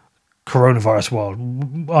coronavirus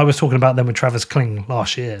world. I was talking about them with Travis Kling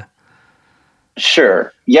last year.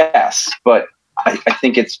 Sure. Yes, but I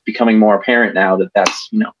think it's becoming more apparent now that that's,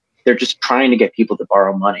 they're just trying to get people to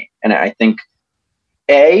borrow money. And I think,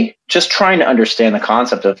 just trying to understand the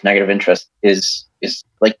concept of negative interest is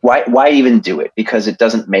like, why even do it? Because it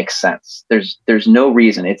doesn't make sense. There's no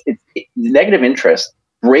reason. Negative interest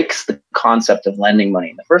breaks the concept of lending money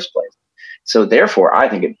in the first place. So therefore, I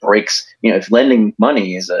think it breaks, if lending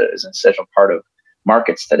money is an essential part of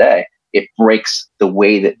markets today, it breaks the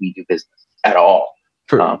way that we do business at all.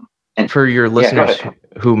 And for your listeners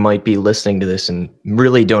who might be listening to this and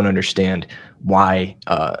really don't understand why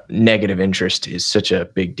negative interest is such a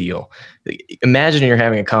big deal. Imagine you're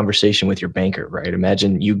having a conversation with your banker, right?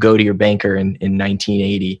 Imagine you go to your banker in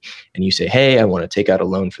 1980 and you say, hey, I want to take out a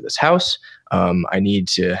loan for this house. I need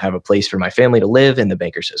to have a place for my family to live. And the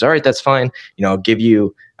banker says, all right, that's fine. I'll give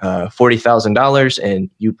you $40,000 and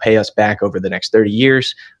you pay us back over the next 30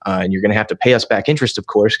 years. And you're going to have to pay us back interest, of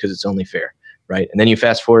course, because it's only fair. Right. And then you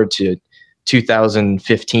fast forward to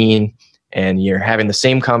 2015 and you're having the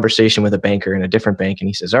same conversation with a banker in a different bank. And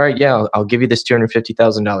he says, all right, yeah, I'll give you this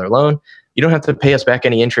 $250,000 loan. You don't have to pay us back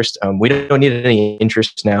any interest. We don't need any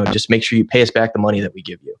interest now. Just make sure you pay us back the money that we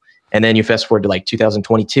give you. And then you fast forward to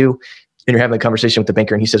 2022 and you're having a conversation with the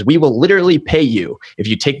banker and he says, we will literally pay you if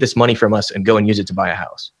you take this money from us and go and use it to buy a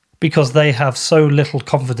house. Because they have so little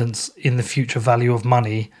confidence in the future value of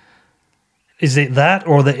money. Is it that,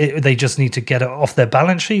 or they just need to get it off their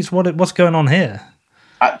balance sheets? What's going on here?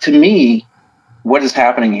 To me, what is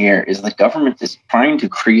happening here is the government is trying to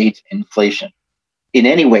create inflation in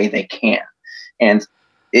any way they can. And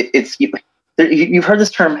it's You've heard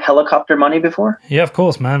this term helicopter money before? Yeah, of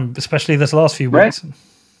course, man. Especially this last few weeks.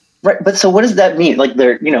 Right. But so what does that mean? Like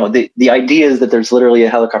the idea is that there's literally a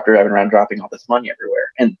helicopter driving around dropping all this money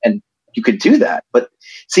everywhere. And you could do that. But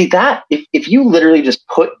see that if you literally just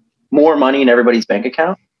put more money in everybody's bank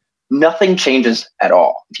account, nothing changes at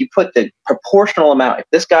all. If you put the proportional amount, if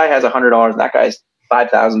this guy has $100 and that guy's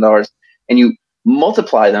 $5,000, and you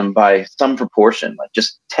multiply them by some proportion, like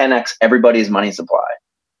just 10x everybody's money supply,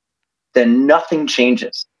 then nothing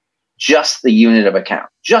changes. Just the unit of account,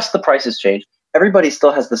 just the prices change. Everybody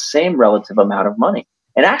still has the same relative amount of money.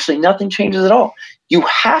 And actually nothing changes at all. You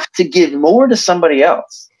have to give more to somebody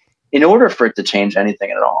else in order for it to change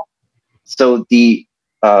anything at all. So the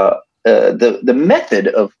method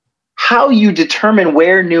of how you determine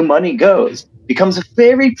where new money goes becomes a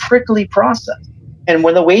very prickly process. And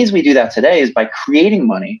one of the ways we do that today is by creating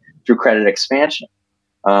money through credit expansion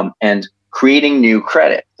and creating new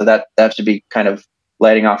credit. So that should be kind of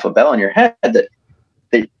lighting off a bell in your head that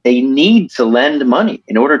they need to lend money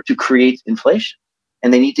in order to create inflation.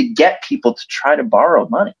 And they need to get people to try to borrow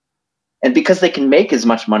money. And because they can make as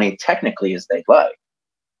much money technically as they'd like,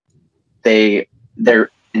 their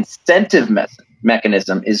incentive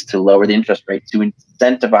mechanism is to lower the interest rate to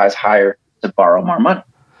incentivize higher to borrow more money.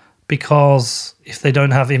 Because if they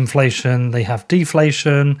don't have inflation, they have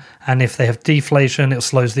deflation. And if they have deflation, it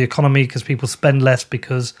slows the economy because people spend less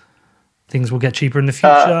because things will get cheaper in the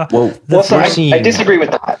future. I disagree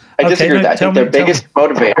with that. I disagree with that. I think their biggest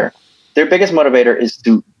motivator is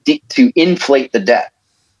to inflate the debt.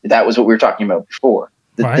 That was what we were talking about before.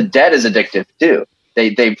 The debt is addictive too.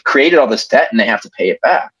 They've created all this debt and they have to pay it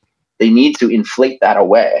back. They need to inflate that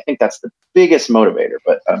away. I think that's the biggest motivator.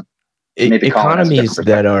 But economies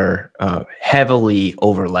that are heavily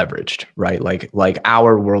over leveraged, right? Like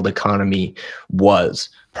our world economy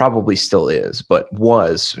probably still is, but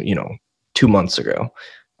was 2 months ago.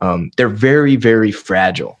 They're very, very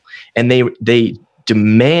fragile, and they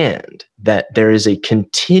demand that there is a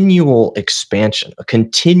continual expansion, a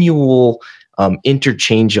continual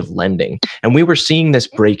interchange of lending. And we were seeing this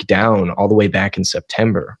break down all the way back in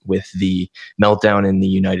September with the meltdown in the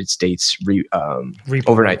United States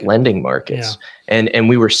overnight lending markets. Yeah. And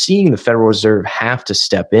we were seeing the Federal Reserve have to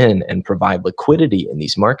step in and provide liquidity in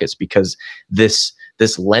these markets because this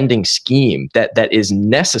lending scheme that is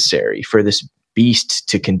necessary for this beast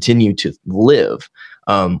to continue to live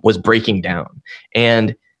was breaking down.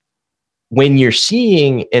 And when you're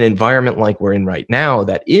seeing an environment like we're in right now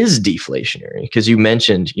that is deflationary, because you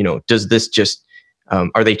mentioned, does this just,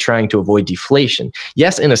 are they trying to avoid deflation?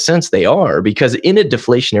 Yes, in a sense they are, because in a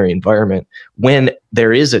deflationary environment, when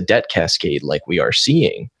there is a debt cascade like we are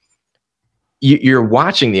seeing, you're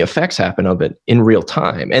watching the effects happen of it in real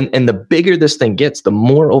time. And the bigger this thing gets, the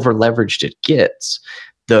more over leveraged it gets.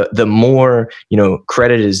 The more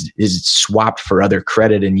credit is swapped for other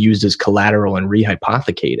credit and used as collateral and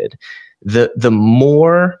rehypothecated. The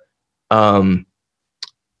more sort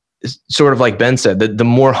of like Ben said, the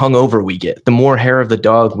more hungover we get, the more hair of the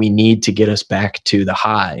dog we need to get us back to the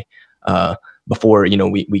high before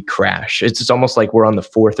we crash. It's almost like we're on the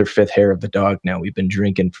fourth or fifth hair of the dog now. We've been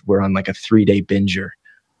drinking. We're on like a 3-day binger.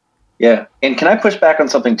 Yeah, and can I push back on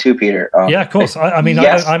something too, Peter? Yeah, of course. I mean,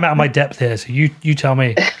 yes. I'm out of my depth here, so you tell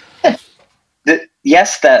me. The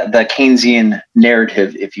Keynesian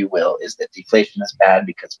narrative, if you will, is that deflation is bad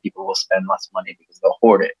because people will spend less money because they'll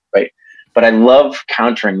hoard it, right? But I love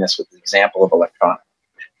countering this with the example of electronics.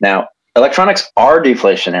 Now, electronics are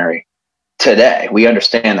deflationary today. We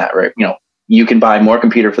understand that, right? You can buy more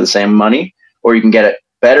computer for the same money, or you can get a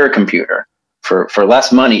better computer for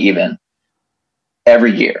less money even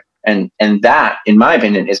every year. And that, in my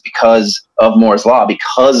opinion, is because of Moore's Law,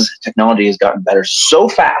 because technology has gotten better so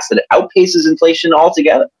fast that it outpaces inflation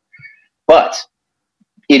altogether. But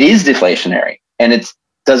it is deflationary, and it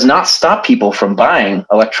does not stop people from buying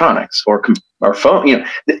electronics or phone.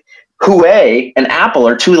 Huawei and Apple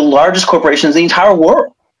are two of the largest corporations in the entire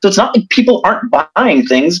world. So it's not like people aren't buying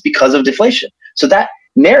things because of deflation. So that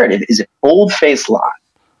narrative is a bold-faced lie.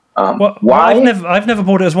 Why? I've never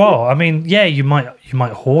bought it as well. I mean, yeah, you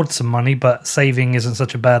might hoard some money, but saving isn't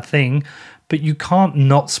such a bad thing. But you can't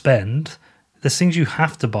not spend. There's things you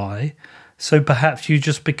have to buy. So perhaps you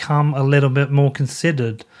just become a little bit more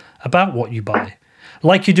considered about what you buy,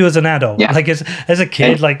 like you do as an adult. Yeah. Like as a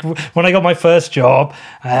kid, like when I got my first job,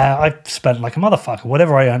 I spent like a motherfucker.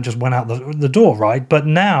 Whatever I earned just went out the door, right? But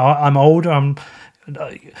now I'm older. I'm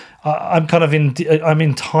kind of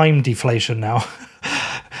in time deflation now.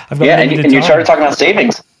 And you started talking about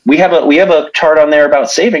savings. We have a chart on there about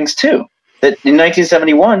savings too. That in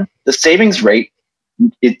 1971, the savings rate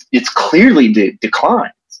it's clearly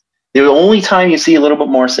declines. The only time you see a little bit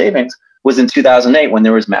more savings was in 2008 when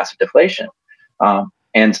there was massive deflation.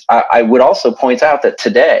 And I would also point out that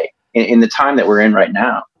today, in the time that we're in right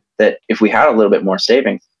now, that if we had a little bit more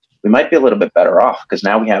savings, we might be a little bit better off, because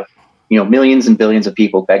now we have, millions and billions of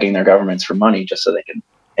people begging their governments for money just so they can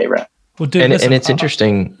pay rent. Well, dude, and, listen, and it's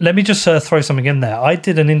interesting. Let me just throw something in there. I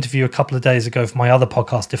did an interview a couple of days ago for my other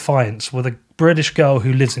podcast, Defiance, with a British girl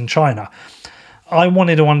who lives in China. I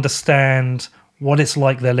wanted to understand what it's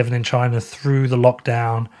like they're living in China through the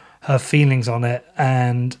lockdown, her feelings on it.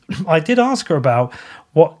 And I did ask her about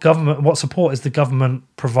what support is the government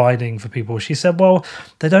providing for people. She said, well,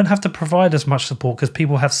 they don't have to provide as much support because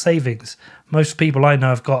people have savings. Most people I know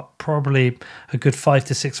have got probably a good 5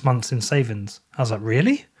 to 6 months in savings. I was like,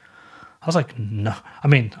 really? I was like, no. I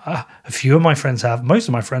mean, a few of my friends have. Most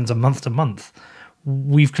of my friends are month to month.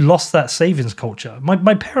 We've lost that savings culture.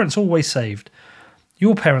 My parents always saved.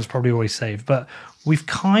 Your parents probably always saved. But we've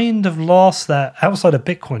kind of lost that. Outside of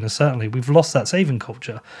Bitcoiners, certainly, we've lost that saving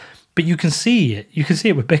culture. But you can see it. You can see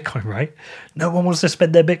it with Bitcoin, right? No one wants to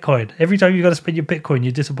spend their Bitcoin. Every time you got to spend your Bitcoin,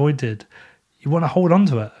 you're disappointed. You want to hold on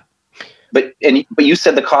to it. But you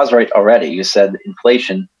said the cause right already. You said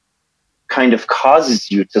inflation kind of causes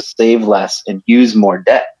you to save less and use more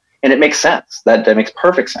debt. And it makes sense. That makes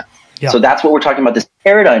perfect sense. Yeah. So that's what we're talking about. This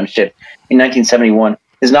paradigm shift in 1971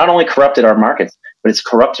 has not only corrupted our markets, but it's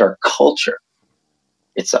corrupted our culture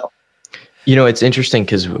itself. It's interesting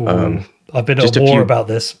because I've been at a war about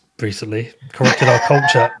this recently. Corrupted our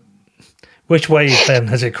culture. Which way, Ben,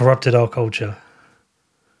 has it corrupted our culture?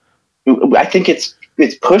 I think it's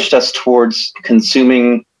pushed us towards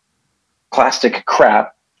consuming plastic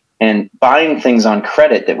crap and buying things on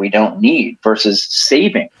credit that we don't need versus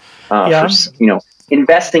saving,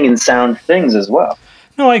 investing in sound things as well.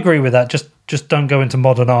 No, I agree with that. Just don't go into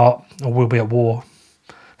modern art or we'll be at war.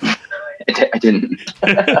 I didn't.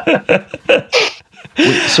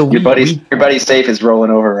 So your buddy Safe is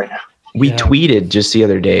rolling over right now. We tweeted just the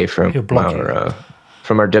other day from our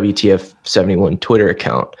WTF 71 Twitter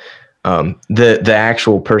account the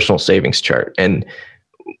actual personal savings chart, and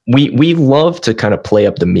we love to kind of play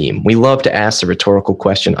up the meme. We love to ask the rhetorical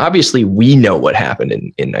question. Obviously, we know what happened in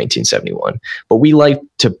 1971, but we like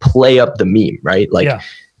to play up the meme, right?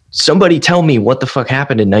 Somebody tell me what the fuck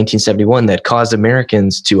happened in 1971 that caused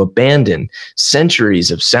Americans to abandon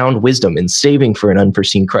centuries of sound wisdom and saving for an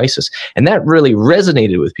unforeseen crisis. And that really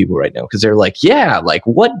resonated with people right now, because they're like,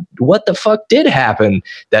 what the fuck did happen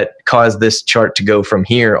that caused this chart to go from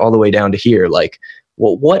here all the way down to here?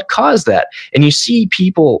 What caused that? And you see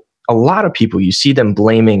a lot of people, you see them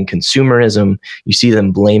blaming consumerism, you see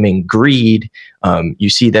them blaming greed, you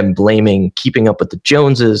see them blaming keeping up with the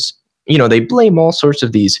Joneses. They blame all sorts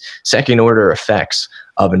of these second order effects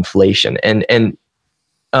of inflation. And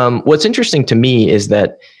what's interesting to me is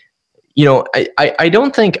that, I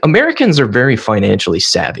don't think Americans are very financially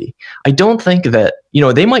savvy. I don't think that,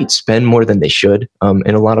 they might spend more than they should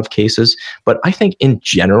in a lot of cases. But I think in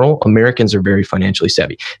general, Americans are very financially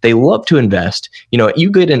savvy. They love to invest.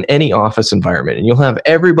 You get in any office environment and you'll have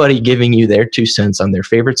everybody giving you their 2 cents on their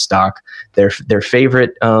favorite stock, their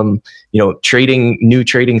favorite, new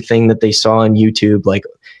trading thing that they saw on YouTube. Like,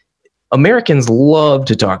 Americans love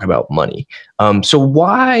to talk about money. So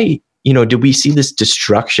why, did we see this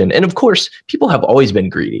destruction? And of course, people have always been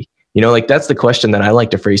greedy. That's the question that I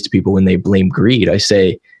like to phrase to people when they blame greed. I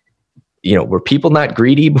say, were people not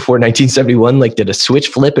greedy before 1971? Did a switch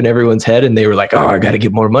flip in everyone's head and they were like, oh, I got to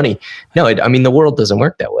get more money? No, the world doesn't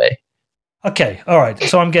work that way. Okay. All right.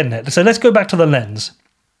 So I'm getting it. So let's go back to the lens.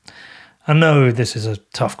 I know this is a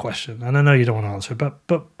tough question and I know you don't want to answer it,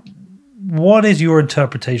 but what is your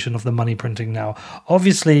interpretation of the money printing now?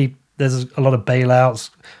 Obviously, there's a lot of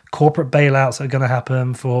bailouts, corporate bailouts that are going to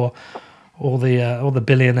happen for all the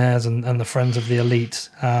billionaires and the friends of the elite.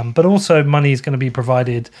 But also money is going to be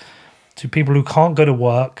provided to people who can't go to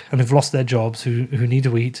work and who've lost their jobs, who need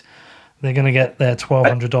to eat. They're going to get their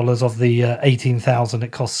 $1,200 of the $18,000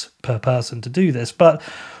 it costs per person to do this. But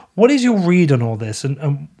what is your read on all this,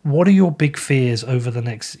 and what are your big fears over the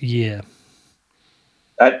next year?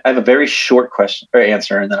 I have a very short question or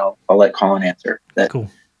answer, and then I'll let Colin answer. Cool.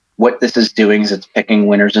 What this is doing is it's picking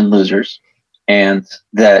winners and losers, and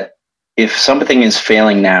that if something is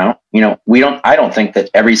failing now, I don't think that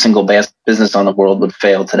every single business on the world would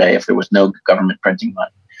fail today if there was no government printing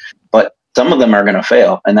money. But some of them are going to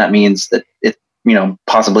fail, and that means that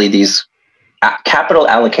possibly these capital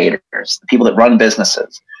allocators, the people that run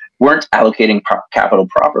businesses, weren't allocating capital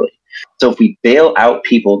properly. So if we bail out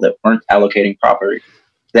people that weren't allocating properly,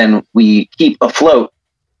 then we keep afloat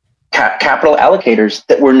capital allocators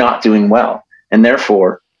that were not doing well. And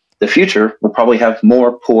therefore, the future will probably have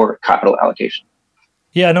more poor capital allocation.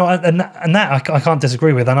 Yeah, no, and that I can't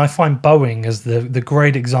disagree with. And I find Boeing as the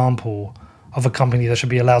great example of a company that should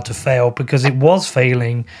be allowed to fail, because it was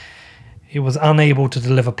failing. It was unable to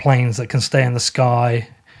deliver planes that can stay in the sky.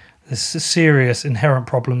 There's serious inherent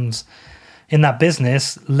problems in that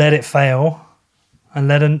business. Let it fail, and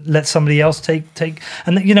let somebody else take.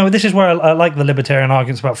 And you know, this is where I like the libertarian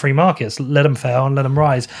arguments about free markets. Let them fail and let them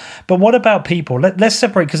rise. But what about people? Let's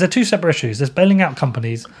separate, because they're two separate issues. There's bailing out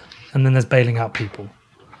companies, and then there's bailing out people.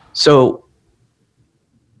 So,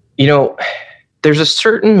 you know, there's a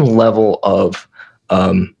certain level of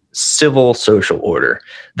civil social order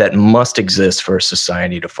that must exist for a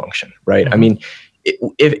society to function, right? Mm-hmm. I mean,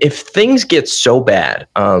 if things get so bad,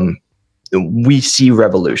 we see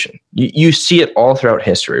revolution. You see it all throughout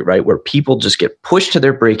history, right? Where people just get pushed to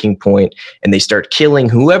their breaking point and they start killing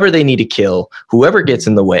whoever they need to kill, whoever gets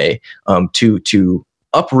in the way, to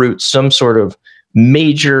uproot some sort of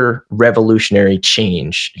major revolutionary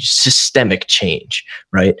change, systemic change,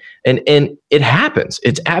 right? And it happens.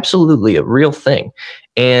 It's absolutely a real thing.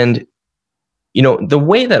 And you know, the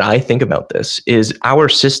way that I think about this is our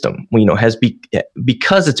system, you know,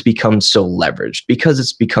 because it's become so leveraged, because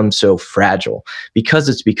it's become so fragile, because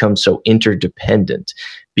it's become so interdependent,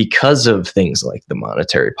 because of things like the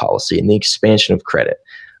monetary policy and the expansion of credit,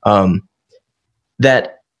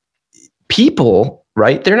 that people,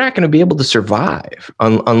 right, they're not going to be able to survive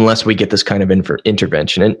unless we get this kind of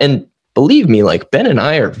intervention. And believe me, like Ben and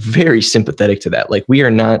I are very sympathetic to that. Like, we are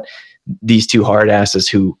not these two hard asses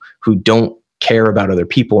who don't care about other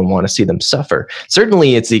people and want to see them suffer.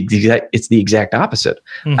 Certainly, it's the exact opposite.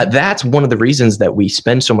 Mm-hmm. That's one of the reasons that we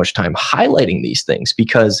spend so much time highlighting these things,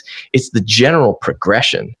 because it's the general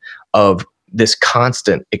progression of this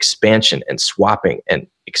constant expansion and swapping and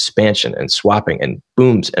expansion and swapping and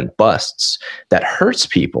booms and busts that hurts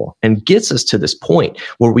people and gets us to this point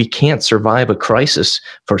where we can't survive a crisis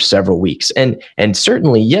for several weeks. And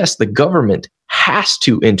certainly, yes, the government has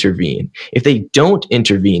to intervene. If they don't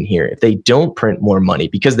intervene here, if they don't print more money,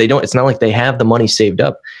 because they don't, it's not like they have the money saved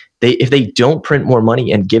up. If they don't print more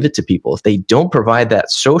money and give it to people, if they don't provide that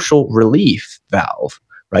social relief valve,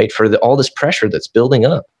 right, for all this pressure that's building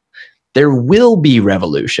up, there will be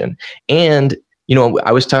revolution. And, you know,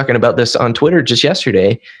 I was talking about this on Twitter just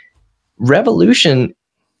yesterday. Revolution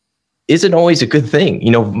isn't always a good thing.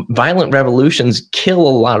 You know, violent revolutions kill a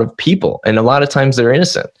lot of people, and a lot of times they're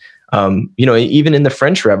innocent. You know, even in the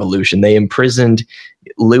French Revolution, they imprisoned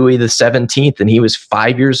Louis XVII, and he was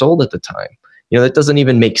 5 years old at the time. You know, that doesn't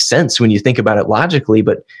even make sense when you think about it logically,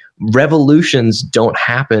 but revolutions don't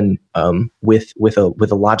happen with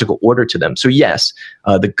a logical order to them. So yes,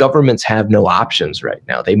 the governments have no options right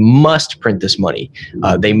now. They must print this money.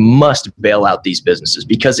 They must bail out these businesses,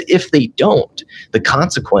 because if they don't, the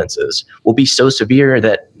consequences will be so severe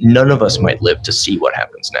that none of us might live to see what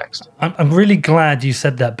happens next. I'm really glad you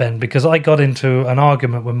said that, Ben, because I got into an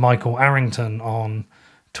argument with Michael Arrington on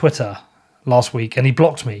Twitter last week, and he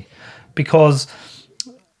blocked me because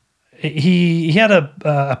he had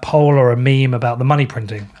a poll or a meme about the money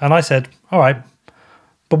printing, and I said, all right,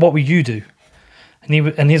 but what will you do?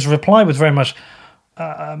 And his reply was very much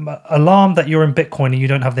alarmed that you're in Bitcoin and you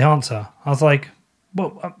don't have the answer. I was like,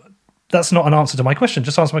 well, that's not an answer to my question.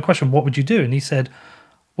 Just answer my question. What would you do? And he said,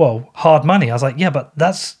 well, hard money. I was like, yeah, but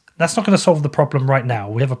that's not going to solve the problem right now.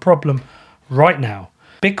 We have a problem right now.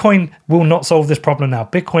 Bitcoin will not solve this problem now.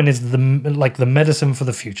 Bitcoin is the medicine for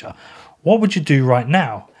the future. What would you do right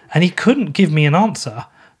now? And he couldn't give me an answer.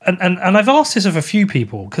 And I've asked this of a few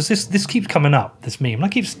people, because this keeps coming up, this meme. And I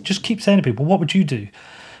just keep saying to people, what would you do?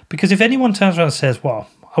 Because if anyone turns around and says, well,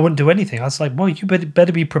 I wouldn't do anything, I was like, well, you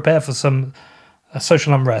better be prepared for some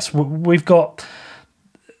social unrest. We've got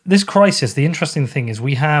this crisis. The interesting thing is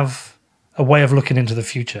we have a way of looking into the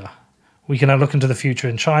future. We can now look into the future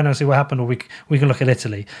in China and see what happened, or we can look at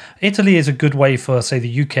Italy. Italy is a good way for, say,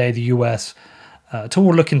 the UK, the US, to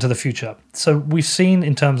all look into the future. So we've seen,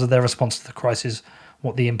 in terms of their response to the crisis,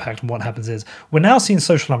 what the impact and what happens is. We're now seeing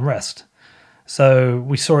social unrest. So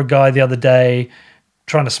we saw a guy the other day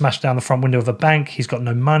trying to smash down the front window of a bank. He's got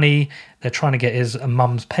no money. They're trying to get his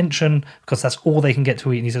mum's pension because that's all they can get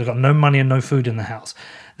to eat. And he's got no money and no food in the house.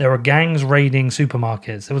 There are gangs raiding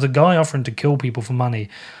supermarkets. There was a guy offering to kill people for money.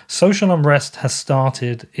 Social unrest has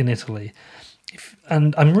started in Italy.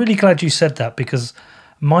 And I'm really glad you said that, because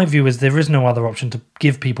my view is there is no other option to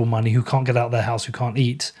give people money who can't get out of their house, who can't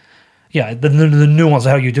eat. Yeah, the nuance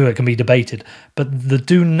of how you do it can be debated. But the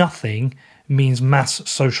do nothing means mass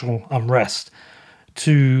social unrest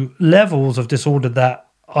to levels of disorder that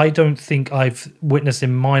I don't think I've witnessed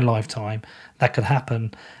in my lifetime that could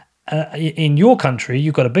happen. In your country,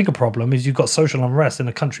 you've got a bigger problem, is you've got social unrest in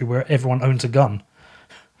a country where everyone owns a gun.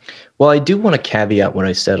 Well, I do want to caveat what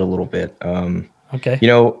I said a little bit. Okay.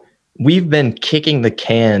 We've been kicking the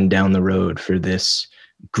can down the road for this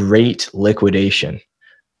great liquidation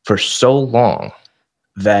for so long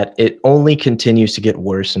that it only continues to get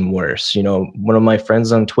worse and worse. One of my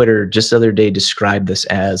friends on Twitter just the other day described this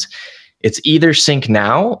as it's either sink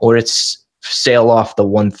now or it's sail off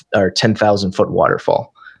the 10,000 foot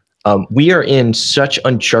waterfall. We are in such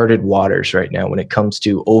uncharted waters right now when it comes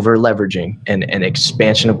to over leveraging and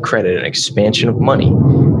expansion of credit and expansion of money,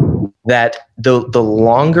 that the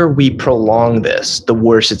longer we prolong this, the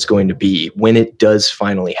worse it's going to be when it does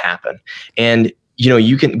finally happen. And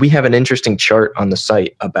we have an interesting chart on the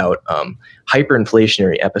site about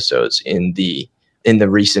hyperinflationary episodes in the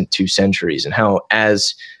recent 2 centuries, and how,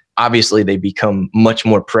 as obviously they become much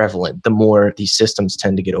more prevalent, the more these systems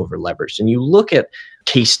tend to get over leveraged. And you look at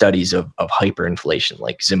case studies of hyperinflation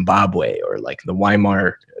like Zimbabwe or like the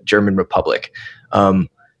Weimar German Republic.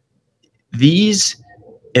 These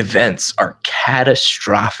events are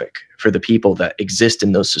catastrophic for the people that exist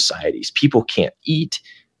in those societies. People can't eat.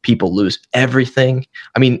 People lose everything.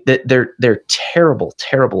 I mean, they're terrible,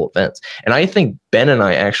 terrible events. And I think Ben and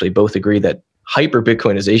I actually both agree that hyper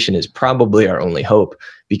Bitcoinization is probably our only hope,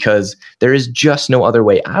 because there is just no other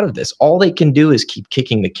way out of this. All they can do is keep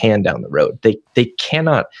kicking the can down the road. They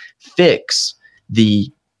cannot fix the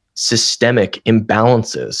systemic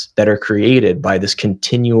imbalances that are created by this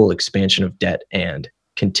continual expansion of debt and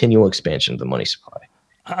continual expansion of the money supply.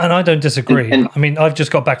 And I don't disagree. I mean, I've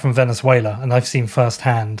just got back from Venezuela, and I've seen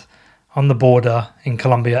firsthand on the border in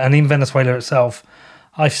Colombia and in Venezuela itself.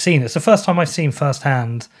 I've seen it's the first time I've seen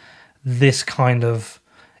firsthand this kind of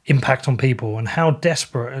impact on people and how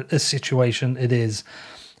desperate a situation it is.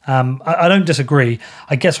 I don't disagree.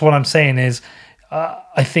 I guess what I'm saying is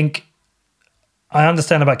I think I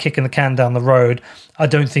understand about kicking the can down the road. I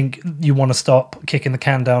don't think you want to stop kicking the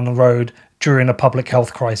can down the road during a public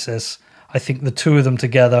health crisis. I think the two of them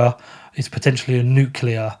together is potentially a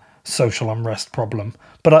nuclear social unrest problem.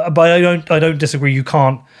 But I don't disagree. You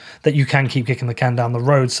can keep kicking the can down the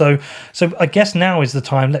road. So I guess now is the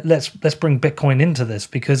time. Let's bring Bitcoin into this,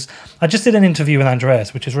 because I just did an interview with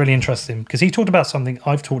Andreas, which is really interesting, because he talked about something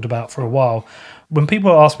I've talked about for a while. When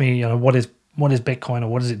people ask me, what is Bitcoin or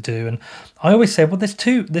what does it do, and I always say, well, there's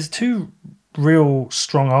two real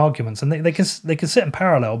strong arguments, and they can sit in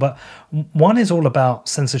parallel. But one is all about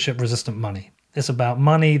censorship resistant money. It's about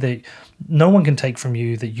money that no one can take from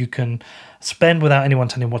you, that you can spend without anyone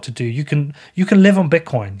telling you what to do. You can live on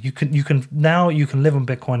Bitcoin. You can live on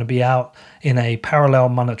Bitcoin and be out in a parallel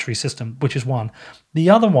monetary system, which is one. The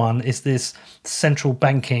other one is this central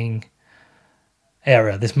banking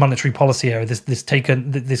area, this monetary policy area, this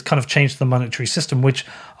kind of change to the monetary system, which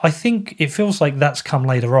I think it feels like that's come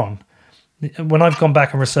later on. When I've gone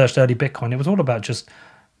back and researched early Bitcoin, it was all about it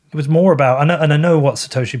was more about, I know what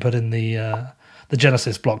Satoshi put in the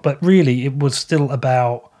Genesis block, but really it was still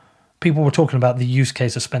about, people were talking about the use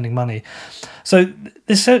case of spending money. So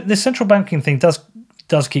this central banking thing does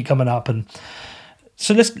keep coming up, and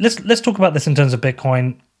so let's talk about this in terms of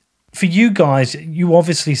Bitcoin. For you guys, you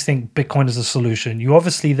obviously think Bitcoin is a solution. You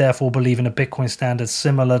obviously therefore believe in a Bitcoin standard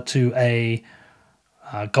similar to a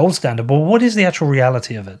gold standard. But what is the actual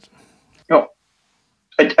reality of it? No,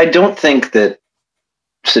 I don't think that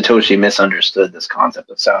Satoshi misunderstood this concept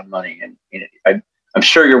of sound money, and I'm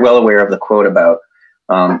sure you're well aware of the quote about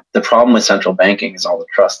the problem with central banking is all the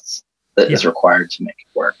trusts that is required to make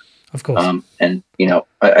it work. Of course, and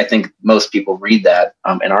I think most people read that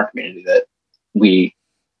in our community that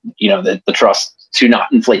the trust to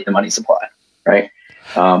not inflate the money supply, right?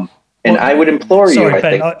 And I would implore you. Sorry,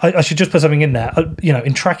 Ben, I should just put something in there.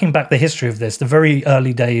 In tracking back the history of this, the very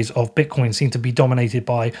early days of Bitcoin seem to be dominated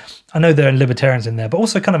by, I know there are libertarians in there, but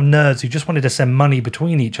also kind of nerds who just wanted to send money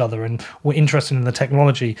between each other and were interested in the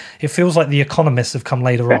technology. It feels like the economists have come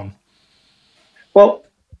later on. Well,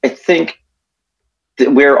 I think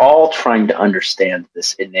that we're all trying to understand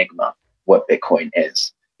this enigma, what Bitcoin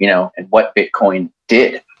is, and what Bitcoin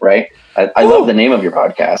did, right? I love the name of your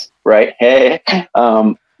podcast, right? Hey,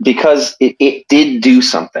 because it did do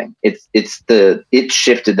something. It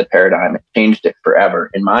shifted the paradigm. It changed it forever,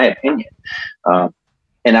 in my opinion.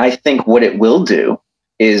 And I think what it will do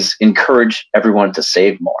is encourage everyone to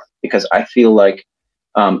save more, because I feel like,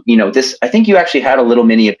 I think you actually had a little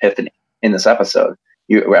mini epiphany in this episode.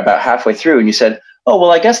 You were about halfway through and you said, oh,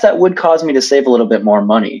 well, I guess that would cause me to save a little bit more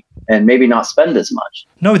money and maybe not spend as much.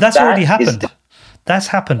 No, that's already happened. That's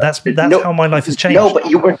happened. That's how my life has changed. No, but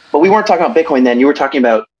we weren't talking about Bitcoin then. You were talking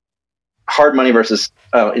about hard money versus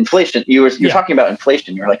inflation. You're talking about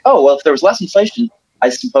inflation. You're like, oh, well, if there was less inflation, I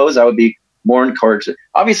suppose I would be more encouraged.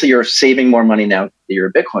 Obviously, you're saving more money now that you're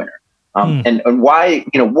a Bitcoiner. And why,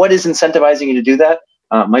 what is incentivizing you to do that?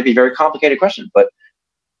 Might be a very complicated question, but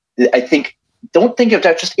I think don't think of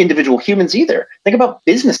that just individual humans either. Think about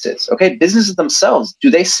businesses. Okay, businesses themselves. Do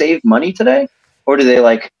they save money today, or do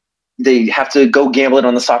they have to go gamble it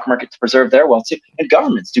on the stock market to preserve their wealth too? And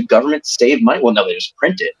governments, do governments save money? Well, no, they just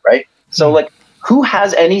print it, right? So like, who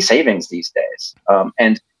has any savings these days?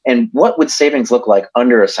 And what would savings look like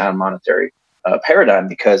under a sound monetary paradigm?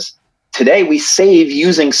 Because today we save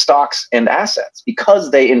using stocks and assets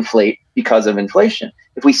because they inflate because of inflation.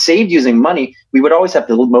 If we saved using money, we would always have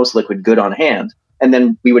the most liquid good on hand. And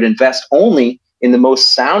then we would invest only in the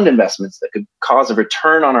most sound investments that could cause a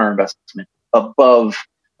return on our investment above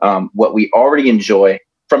what we already enjoy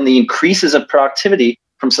from the increases of productivity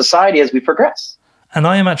from society as we progress. And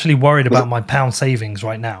I am actually worried about my pound savings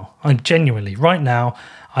right now. I'm genuinely, right now,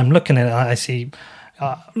 I'm looking at it, I see,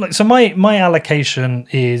 so my allocation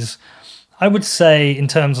is, I would say in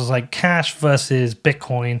terms of like cash versus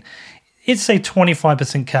Bitcoin, it's say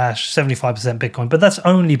 25% cash, 75% Bitcoin, but that's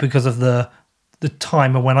only because of the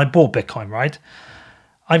time of when I bought Bitcoin, right?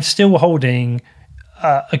 I'm still holding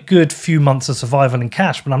a good few months of survival in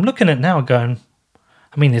cash, but I'm looking at it now going,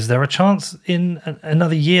 I mean, is there a chance in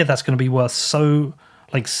another year that's going to be worth so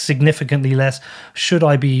like significantly less? Should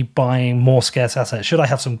I be buying more scarce assets? Should I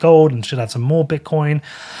have some gold and should I have some more Bitcoin?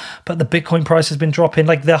 But the Bitcoin price has been dropping.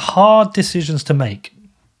 Like, they're hard decisions to make.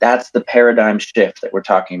 That's the paradigm shift that we're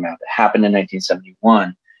talking about. That happened in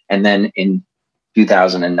 1971. And then in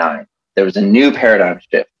 2009, there was a new paradigm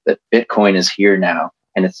shift that Bitcoin is here now.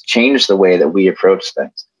 And it's changed the way that we approach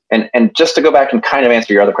things. And just to go back and kind of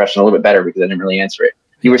answer your other question a little bit better, because I didn't really answer it.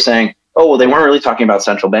 You were saying, oh, well, they weren't really talking about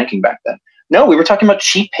central banking back then. No, we were talking about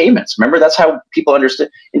cheap payments. Remember, that's how people understood.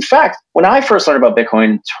 In fact, when I first learned about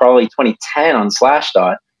Bitcoin, probably 2010 on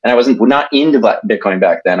Slashdot, and I was not into Bitcoin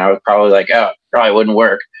back then, I was probably like, oh, probably wouldn't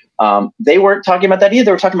work. They weren't talking about that either.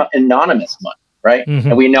 They were talking about anonymous money, right? Mm-hmm.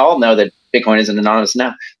 And we all know that Bitcoin isn't anonymous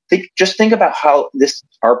now. Just think about how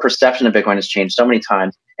our perception of Bitcoin has changed so many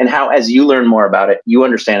times, and how as you learn more about it, you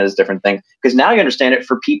understand it as different things. Because now you understand it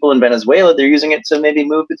for people in Venezuela. They're using it to maybe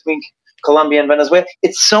move between Colombia and Venezuela.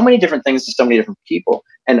 It's so many different things to so many different people.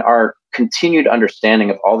 And our continued understanding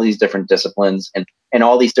of all these different disciplines and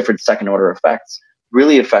all these different second order effects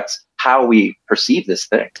really affects how we perceive this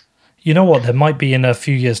thing. You know what? There might be, in a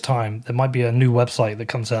few years' time, there might be a new website that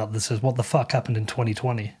comes out that says, what the fuck happened in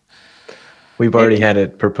 2020? We've already had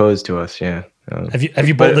it proposed to us, yeah. Have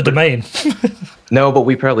you bought the domain? No, but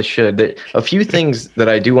we probably should. A few things that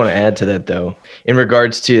I do want to add to that, though, in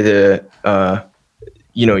regards to the,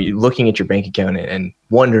 you looking at your bank account and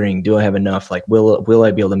wondering, do I have enough? Like, will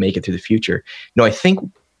I be able to make it through the future? I think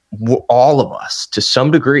all of us, to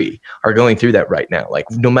some degree, are going through that right now. Like,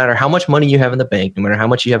 no matter how much money you have in the bank, no matter how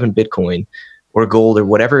much you have in Bitcoin or gold or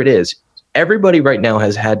whatever it is, everybody right now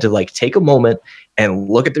has had to like take a moment and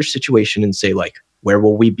look at their situation and say, like, where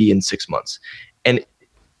will we be in 6 months? And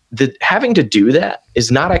having to do that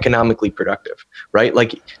is not economically productive, right?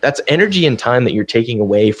 Like, that's energy and time that you're taking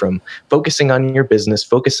away from focusing on your business,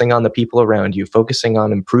 focusing on the people around you, focusing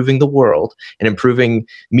on improving the world and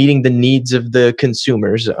meeting the needs of the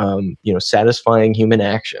consumers, satisfying human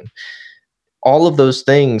action. All of those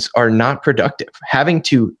things are not productive. Having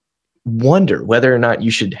to wonder whether or not you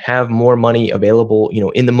should have more money available,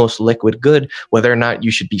 in the most liquid good, whether or not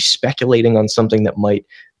you should be speculating on something that might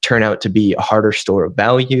turn out to be a harder store of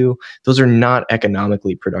value. Those are not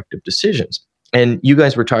economically productive decisions. And you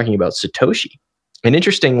guys were talking about Satoshi. And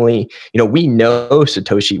interestingly, we know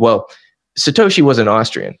Satoshi. Well, Satoshi was an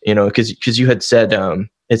Austrian, because you had said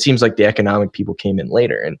it seems like the economic people came in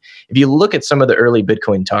later. And if you look at some of the early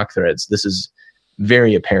Bitcoin talk threads, this is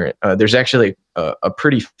very apparent. There's actually a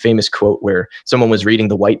pretty famous quote where someone was reading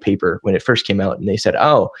the white paper when it first came out, and they said,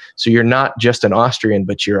 "Oh, so you're not just an Austrian,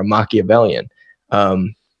 but you're a Machiavellian."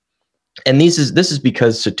 And this is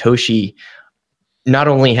because Satoshi not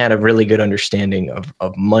only had a really good understanding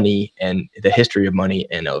of money and the history of money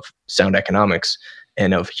and of sound economics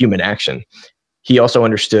and of human action, he also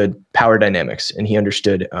understood power dynamics, and he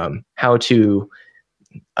understood how to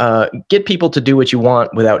get people to do what you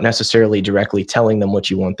want without necessarily directly telling them what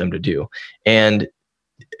you want them to do. And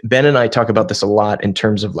Ben and I talk about this a lot in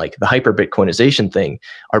terms of like the hyper Bitcoinization thing.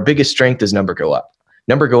 Our biggest strength is number go up.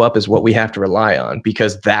 Number go up is what we have to rely on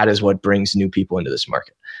because that is what brings new people into this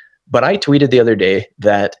market. But I tweeted the other day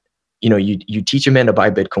that you teach a man to buy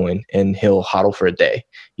Bitcoin and he'll hodl for a day.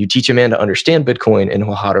 You teach a man to understand Bitcoin and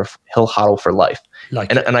he'll hodl for life.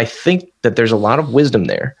 And I think that there's a lot of wisdom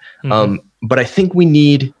there. But I think we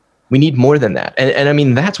need more than that. And I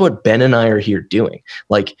mean, that's what Ben and I are here doing.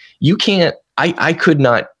 Like, you can't, I could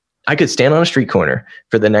stand on a street corner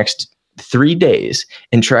for the next 3 days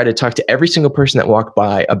and try to talk to every single person that walked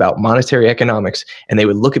by about monetary economics, and they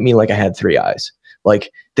would look at me like I had 3 eyes.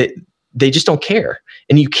 Like, they just don't care.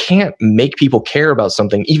 And you can't make people care about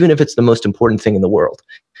something, even if it's the most important thing in the world.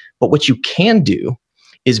 But what you can do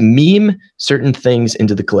is meme certain things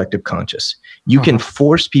into the collective conscious. You can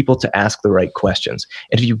force people to ask the right questions.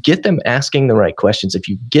 And if you get them asking the right questions, if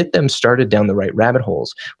you get them started down the right rabbit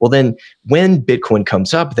holes, well, then when Bitcoin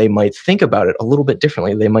comes up, they might think about it a little bit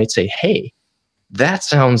differently. They might say, hey, that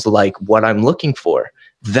sounds like what I'm looking for.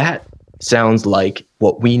 That sounds like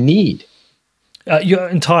what we need. You're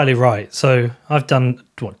entirely right. So I've done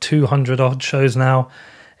 200 odd shows now.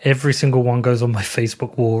 Every single one goes on my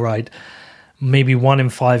Facebook wall, right? Maybe 1 in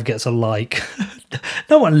 5 gets a like.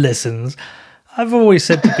 No one listens. I've always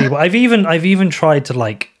said to people, I've even tried to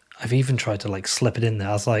slip it in there.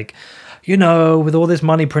 I was like, with all this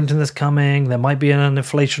money printing that's coming, there might be an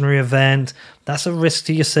inflationary event. That's a risk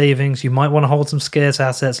to your savings. You might want to hold some scarce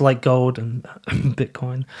assets like gold and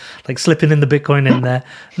Bitcoin, like slipping in the Bitcoin in there.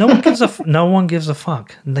 No one gives a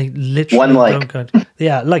fuck. And they literally don't go.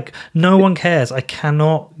 Yeah, like, no one cares. I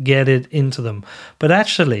cannot get it into them. But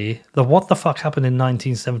actually, the what the fuck happened in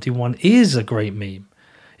 1971 is a great meme.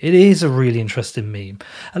 It is a really interesting meme.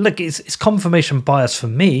 And look, it's confirmation bias for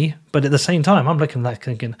me, but at the same time, I'm looking at that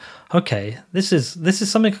thinking, okay, this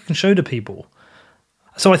is something I can show to people.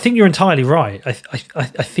 So I think you're entirely right. I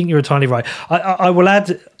think you're entirely right. I will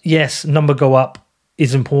add, yes, number go up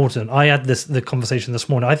is important. I had the conversation this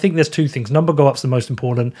morning. I think there's 2 things. Number go up's the most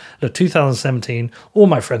important. Look, 2017, all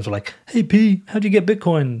my friends were like, hey, P, how do you get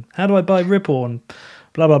Bitcoin? How do I buy Ripple? And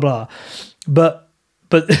blah, blah, blah. But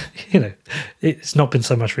it's not been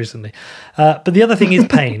so much recently. But the other thing is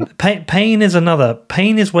pain. Pain is another.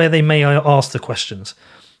 Pain is where they may ask the questions.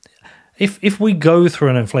 If we go through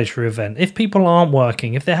an inflationary event, if people aren't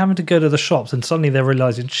working, if they're having to go to the shops and suddenly they're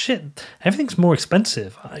realizing, shit, everything's more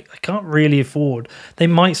expensive. I can't really afford. They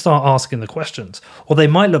might start asking the questions. Or they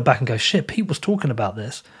might look back and go, shit, Pete was talking about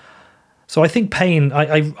this. So I think pain,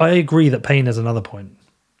 I agree that pain is another point.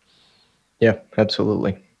 Yeah,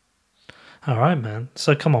 absolutely. All right, man.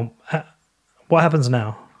 So come on. What happens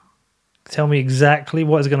now? Tell me exactly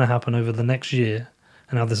what is going to happen over the next year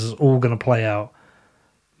and how this is all going to play out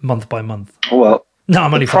month by month. Well, no,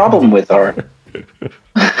 I'm only the problem with our...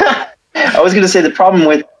 I was going to say the problem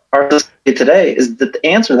with our society today is that the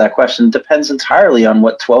answer to that question depends entirely on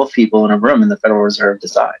what 12 people in a room in the Federal Reserve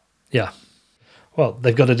decide. Yeah. Well,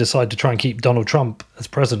 they've got to decide to try and keep Donald Trump as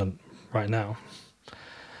president right now,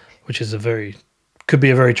 which is could be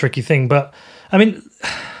a very tricky thing. But I mean,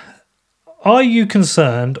 are you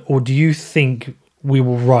concerned, or do you think we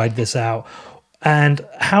will ride this out? And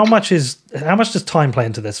how much does time play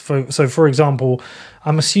into this? So for example,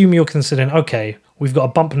 I'm assuming you're considering, okay, we've got a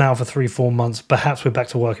bump now for 3-4 months. Perhaps we're back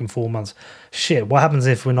to work in 4 months. Shit, what happens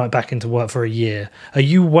if we're not back into work for a year? Are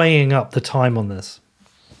you weighing up the time on this?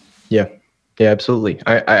 Yeah, absolutely.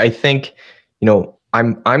 I think,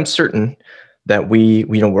 I'm certain that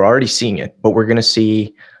we're already seeing it, but we're going to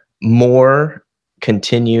see more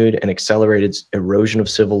continued and accelerated erosion of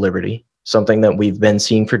civil liberty, something that we've been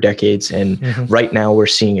seeing for decades, and right now we're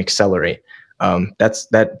seeing accelerate.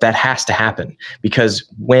 That has to happen, because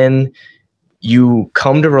when you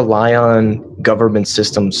come to rely on government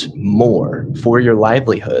systems more for your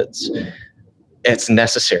livelihoods, it's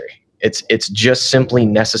necessary. It's just simply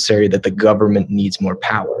necessary that the government needs more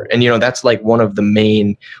power. And, that's like one of the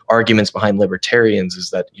main arguments behind libertarians is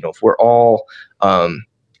that, if we're all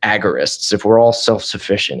agorists, if we're all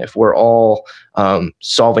self-sufficient, if we're all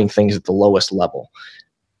solving things at the lowest level,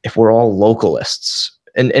 if we're all localists,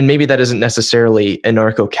 and maybe that isn't necessarily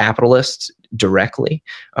anarcho-capitalist directly,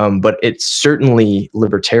 but it's certainly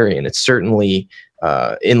libertarian. It's certainly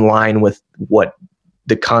in line with what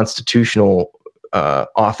the constitutional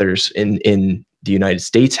authors in the United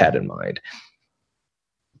States had in mind.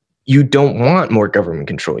 You don't want more government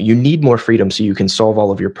control. You need more freedom so you can solve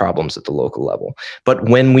all of your problems at the local level. But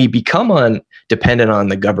when we become dependent on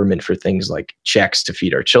the government for things like checks to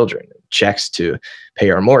feed our children, checks to pay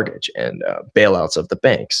our mortgage, and bailouts of the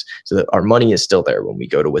banks, so that our money is still there when we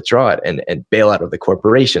go to withdraw it, and bailout of the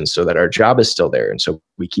corporations so that our job is still there, and so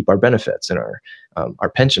we keep our benefits and our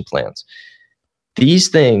pension plans. These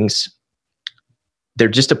things, they're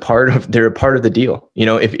just a part of the deal.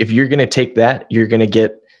 If you're going to take that, you're going to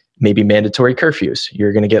get maybe mandatory curfews.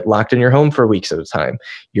 You're going to get locked in your home for weeks at a time.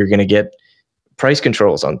 You're going to get price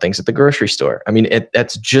controls on things at the grocery store. I mean,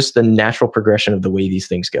 that's just the natural progression of the way these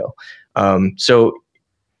things go. So,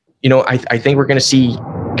 I think we're going to see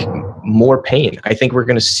more pain. I think we're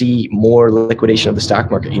going to see more liquidation of the stock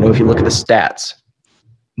market. If you look at the stats,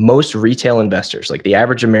 most retail investors, like the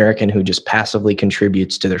average American who just passively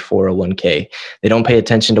contributes to their 401k, they don't pay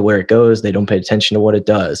attention to where it goes. They don't pay attention to what it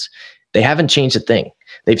does. They haven't changed a thing.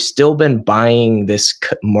 They've still been buying this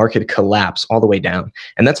market collapse all the way down.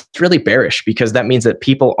 And that's really bearish, because that means that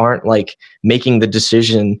people aren't like making the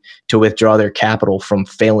decision to withdraw their capital from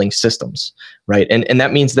failing systems, right? And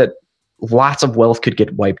that means that lots of wealth could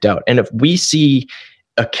get wiped out. And if we see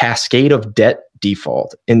a cascade of debt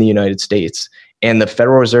default in the United States and the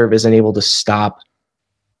Federal Reserve isn't able to stop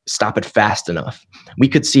it fast enough, we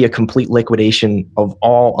could see a complete liquidation of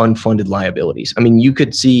all unfunded liabilities. I mean, you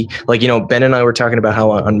could see, like, Ben and I were talking about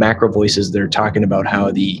how on Macro Voices, they're talking about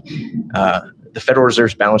how the Federal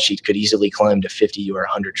Reserve's balance sheet could easily climb to 50 or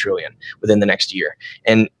 100 trillion within the next year.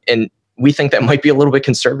 And we think that might be a little bit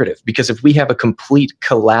conservative, because if we have a complete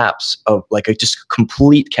collapse of just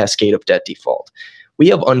complete cascade of debt default, we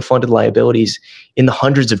have unfunded liabilities in the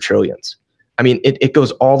hundreds of trillions. I mean, it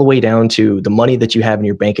goes all the way down to the money that you have in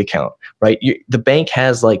your bank account, right? The bank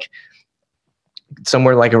has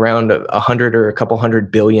somewhere around $100 or a couple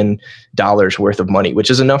 $100 billion worth of money,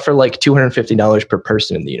 which is enough for $250 per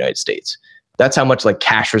person in the United States. That's how much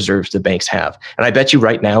cash reserves the banks have. And I bet you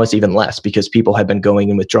right now it's even less, because people have been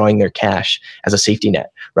going and withdrawing their cash as a safety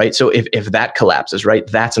net, right? So if that collapses, right,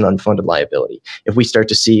 that's an unfunded liability. If we start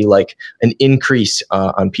to see an increase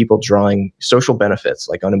on people drawing social benefits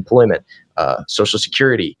like unemployment, Social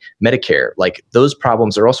Security, Medicare, those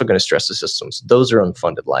problems are also going to stress the systems. Those are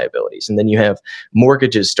unfunded liabilities. And then you have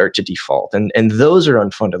mortgages start to default, and those are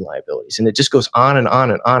unfunded liabilities. And it just goes on and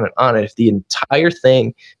on and on and on. And if the entire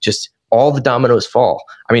thing just all the dominoes fall,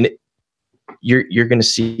 I mean, you're going to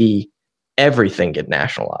see everything get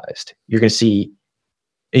nationalized. You're going to see,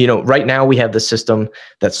 right now we have the system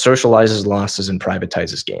that socializes losses and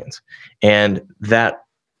privatizes gains. And that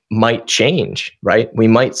might change, right? We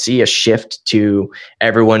might see a shift to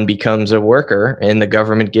everyone becomes a worker and the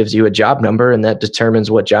government gives you a job number, and that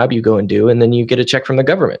determines what job you go and do. And then you get a check from the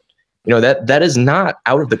government. That is not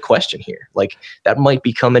out of the question here. That might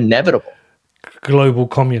become inevitable. Global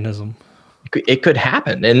communism. It could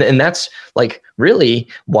happen. And that's really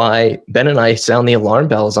why Ben and I sound the alarm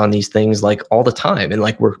bells on these things all the time. And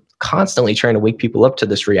we're constantly trying to wake people up to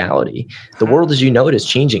this reality. The world as you know it is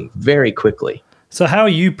changing very quickly. So how are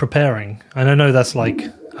you preparing? And I know that's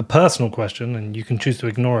a personal question and you can choose to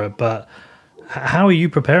ignore it, but how are you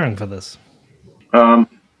preparing for this?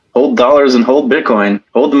 Hold dollars and hold Bitcoin.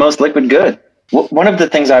 Hold the most liquid good. One of the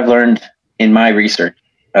things I've learned in my research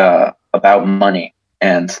about money,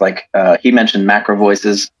 and he mentioned Macro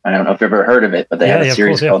Voices. I don't know if you've ever heard of it, but they have a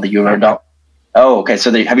series called the Eurodollar. Oh, okay.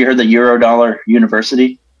 So have you heard the Eurodollar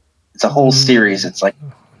University? It's a whole series. It's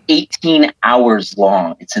 18 hours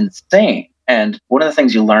long. It's insane. And one of the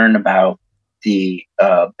things you learn about the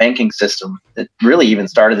banking system that really even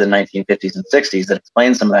started in the 1950s and 60s that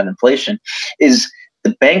explains some of that inflation is the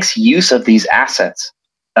bank's use of these assets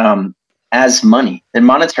as money and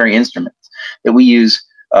monetary instruments that we use.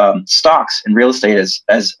 Stocks and real estate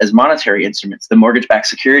as monetary instruments. The mortgage-backed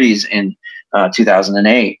securities in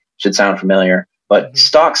 2008 should sound familiar, but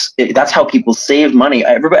stocks, that's how people save money.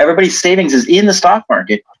 Everybody's savings is in the stock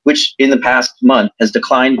market, which in the past month has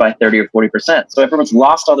declined by 30 or 40%. So everyone's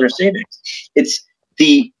lost all their savings. It's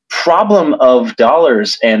the problem of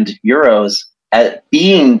dollars and euros at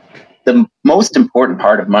being the most important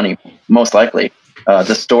part of money, most likely,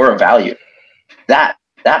 the store of value. That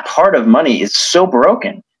part of money is so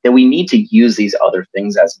broken that we need to use these other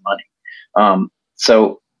things as money.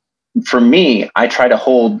 So for me, I try to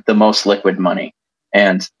hold the most liquid money.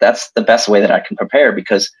 And that's the best way that I can prepare,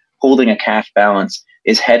 because holding a cash balance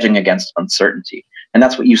is hedging against uncertainty. And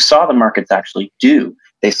that's what you saw the markets actually do.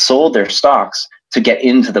 They sold their stocks to get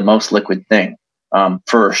into the most liquid thing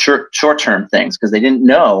for short-term things, because they didn't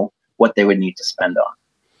know what they would need to spend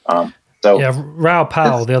on. Raoul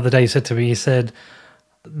Powell the other day said to me, he said,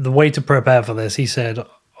 the way to prepare for this, he said,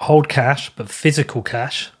 hold cash, but physical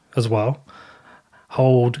cash as well.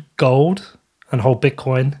 Hold gold and hold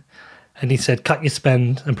Bitcoin. And he said, cut your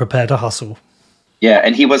spend and prepare to hustle. Yeah,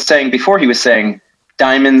 and he was saying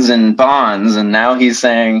diamonds and bonds, and now he's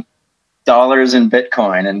saying dollars and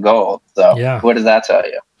Bitcoin and gold. So What does that tell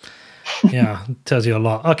you? Yeah, it tells you a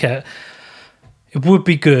lot. Okay. It would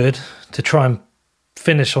be good to try and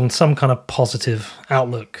finish on some kind of positive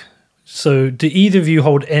outlook. So do either of you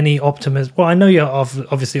hold any optimism? Well, I know you're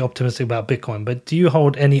obviously optimistic about Bitcoin, but do you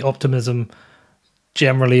hold any optimism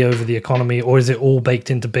generally over the economy, or is it all baked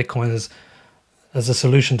into Bitcoin as a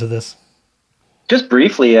solution to this? Just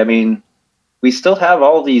briefly, I mean, we still have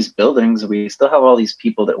all these buildings. We still have all these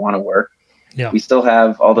people that want to work. Yeah. We still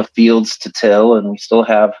have all the fields to till, and we still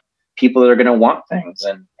have people that are going to want things.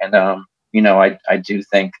 And I do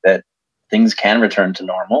think that things can return to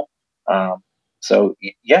normal. So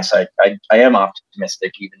yes, I am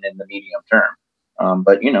optimistic even in the medium term.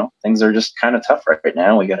 But things are just kind of tough right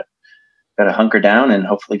now. We gotta hunker down, and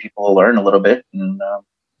hopefully people will learn a little bit and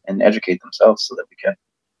educate themselves so that we can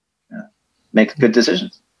make good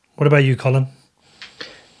decisions. What about you, Colin?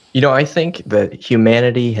 I think that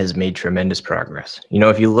humanity has made tremendous progress.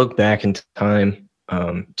 If you look back in time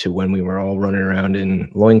to when we were all running around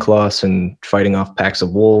in loincloths and fighting off packs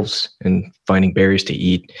of wolves and finding berries to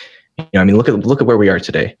eat, look at where we are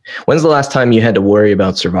today. When's the last time you had to worry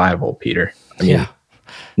about survival, Peter?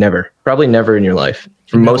 Never. Probably never in your life.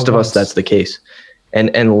 For most of us, that's the case.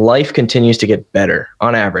 And life continues to get better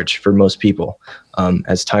on average for most people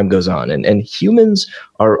as time goes on. And humans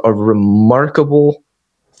are a remarkable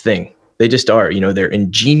thing. They just are. They're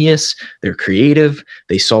ingenious, they're creative,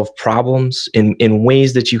 they solve problems in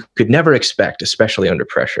ways that you could never expect, especially under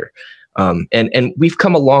pressure. And we've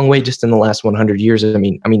come a long way just in the last 100 years. I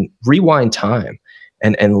mean, rewind time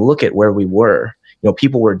and look at where we were.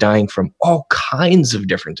 People were dying from all kinds of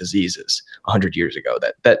different diseases 100 years ago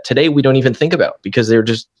that today we don't even think about because they're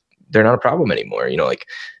not a problem anymore. Like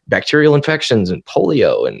bacterial infections and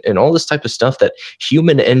polio and all this type of stuff that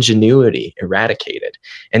human ingenuity eradicated.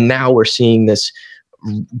 And now we're seeing this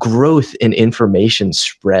growth in information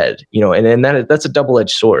spread, and that's a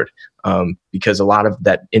double-edged sword. Because a lot of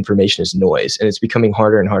that information is noise, and it's becoming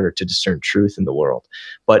harder and harder to discern truth in the world.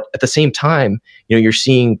 But at the same time, you're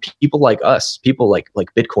seeing people like us, people like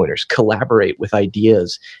Bitcoiners, collaborate with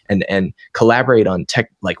ideas and collaborate on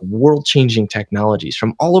world-changing technologies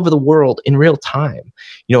from all over the world in real time.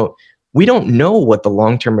 We don't know what the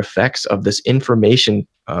long-term effects of this information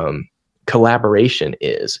collaboration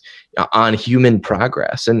is on human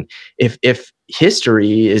progress, and if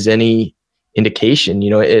history is any indication,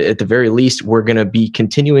 at the very least, we're going to be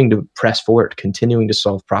continuing to press forward, continuing to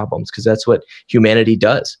solve problems, because that's what humanity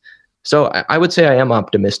does. So I would say I am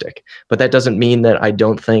optimistic, but that doesn't mean that I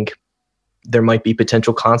don't think there might be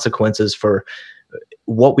potential consequences for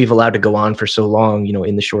what we've allowed to go on for so long,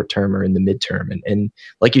 in the short term or in the midterm. And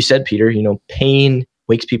like you said, Peter, pain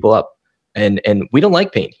wakes people up, and we don't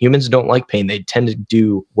like pain. Humans don't like pain. They tend to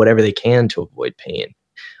do whatever they can to avoid pain.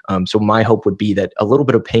 So my hope would be that a little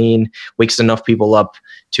bit of pain wakes enough people up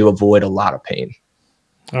to avoid a lot of pain.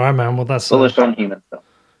 All right, man. Well, that's bullish on humans, though.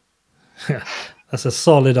 Yeah, that's a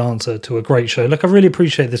solid answer to a great show. Look, I really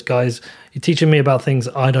appreciate this, guys. You're teaching me about things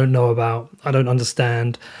I don't know about, I don't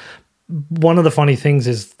understand. One of the funny things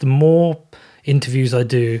is the more interviews I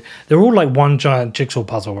do, they're all like one giant jigsaw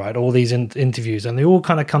puzzle, right? All these interviews, and they all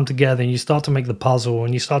kind of come together, and you start to make the puzzle,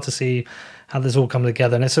 and you start to see how this all comes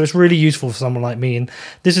together. And so it's really useful for someone like me. And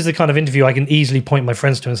this is the kind of interview I can easily point my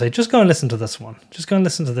friends to and say, just go and listen to this one. Just go and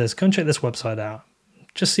listen to this. Go and check this website out.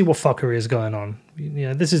 Just see what fuckery is going on.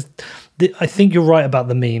 I think you're right about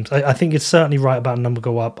the memes. I think it's certainly right about number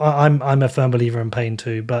go up. I'm a firm believer in pain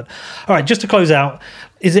too. But all right, just to close out,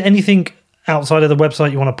 is there anything outside of the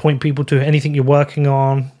website you want to point people to? Anything you're working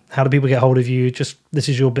on? How do people get hold of you? Just this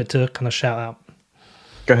is your bit to kind of shout out.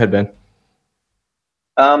 Go ahead, Ben.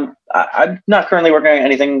 I'm not currently working on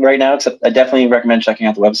anything right now, except I definitely recommend checking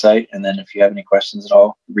out the website. And then if you have any questions at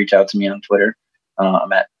all, reach out to me on Twitter.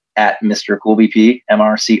 I'm at Mr. Cool BP,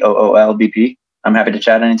 MRCOOLBP. I'm happy to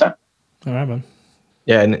chat anytime. All right, man.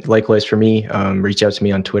 Yeah, and likewise for me, reach out to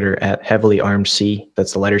me on Twitter at Heavily Armed C.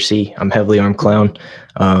 That's the letter C. I'm Heavily Armed Clown.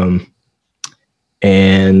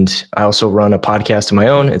 And I also run a podcast of my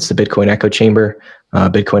own. It's the Bitcoin Echo Chamber.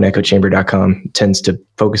 BitcoinEchoChamber.com tends to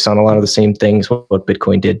focus on a lot of the same things what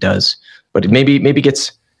Bitcoin does, but it maybe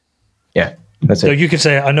gets, yeah, that's it. No, you can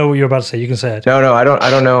say it. I know what you're about to say. You can say it. No, I don't know. I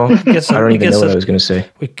don't even know what I was going to say.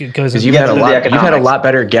 Because you've had a lot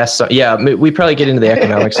better guests. Yeah, we probably get into the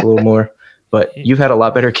economics a little more, but you've had a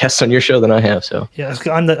lot better guests on your show than I have. So yeah,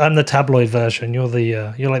 I'm the tabloid version. You're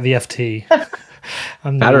like the FT. I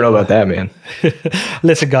don't know about that, man.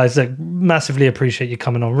 Listen, guys, massively appreciate you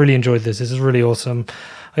coming on. Really enjoyed this. This is really awesome.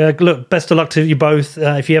 Look, best of luck to you both.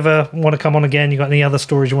 If you ever want to come on again, you got any other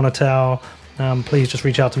stories you want to tell, please just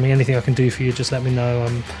reach out to me. Anything I can do for you, just let me know.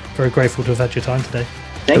 I'm very grateful to have had your time today.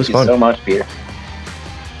 Thank you so much, Peter.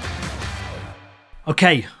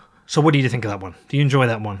 Okay, so what do you think of that one? Do you enjoy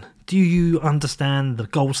that one? Do you understand the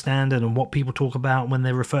gold standard and what people talk about when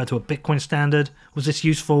they refer to a Bitcoin standard? Was this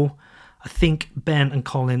useful? I think Ben and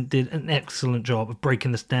Colin did an excellent job of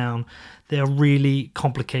breaking this down. They are really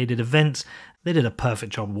complicated events. They did a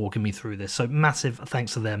perfect job walking me through this, so massive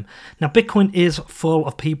thanks to them. Now, Bitcoin is full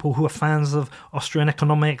of people who are fans of Austrian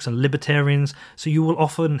economics and libertarians, so you will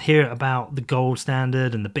often hear about the gold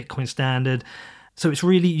standard and the Bitcoin standard. So it's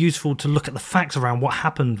really useful to look at the facts around what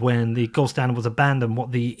happened when the gold standard was abandoned,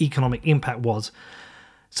 what the economic impact was.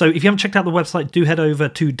 So if you haven't checked out the website, do head over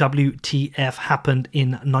to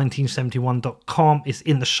WTFhappenedin1971.com. It's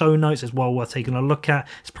in the show notes. It's well worth taking a look at.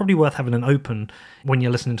 It's probably worth having an open when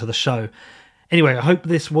you're listening to the show. Anyway, I hope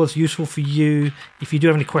this was useful for you. If you do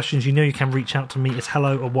have any questions, you know you can reach out to me. It's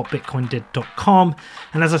hello@whatbitcoindid.com.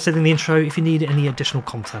 And as I said in the intro, if you need any additional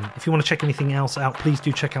content, if you want to check anything else out, please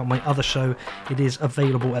do check out my other show. It is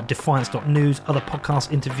available at defiance.news. Other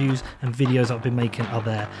podcast interviews and videos I've been making are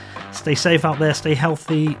there. Stay safe out there. Stay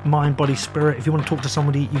healthy, mind, body, spirit. If you want to talk to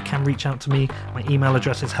somebody, you can reach out to me. My email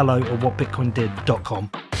address is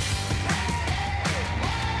hello@whatbitcoindid.com.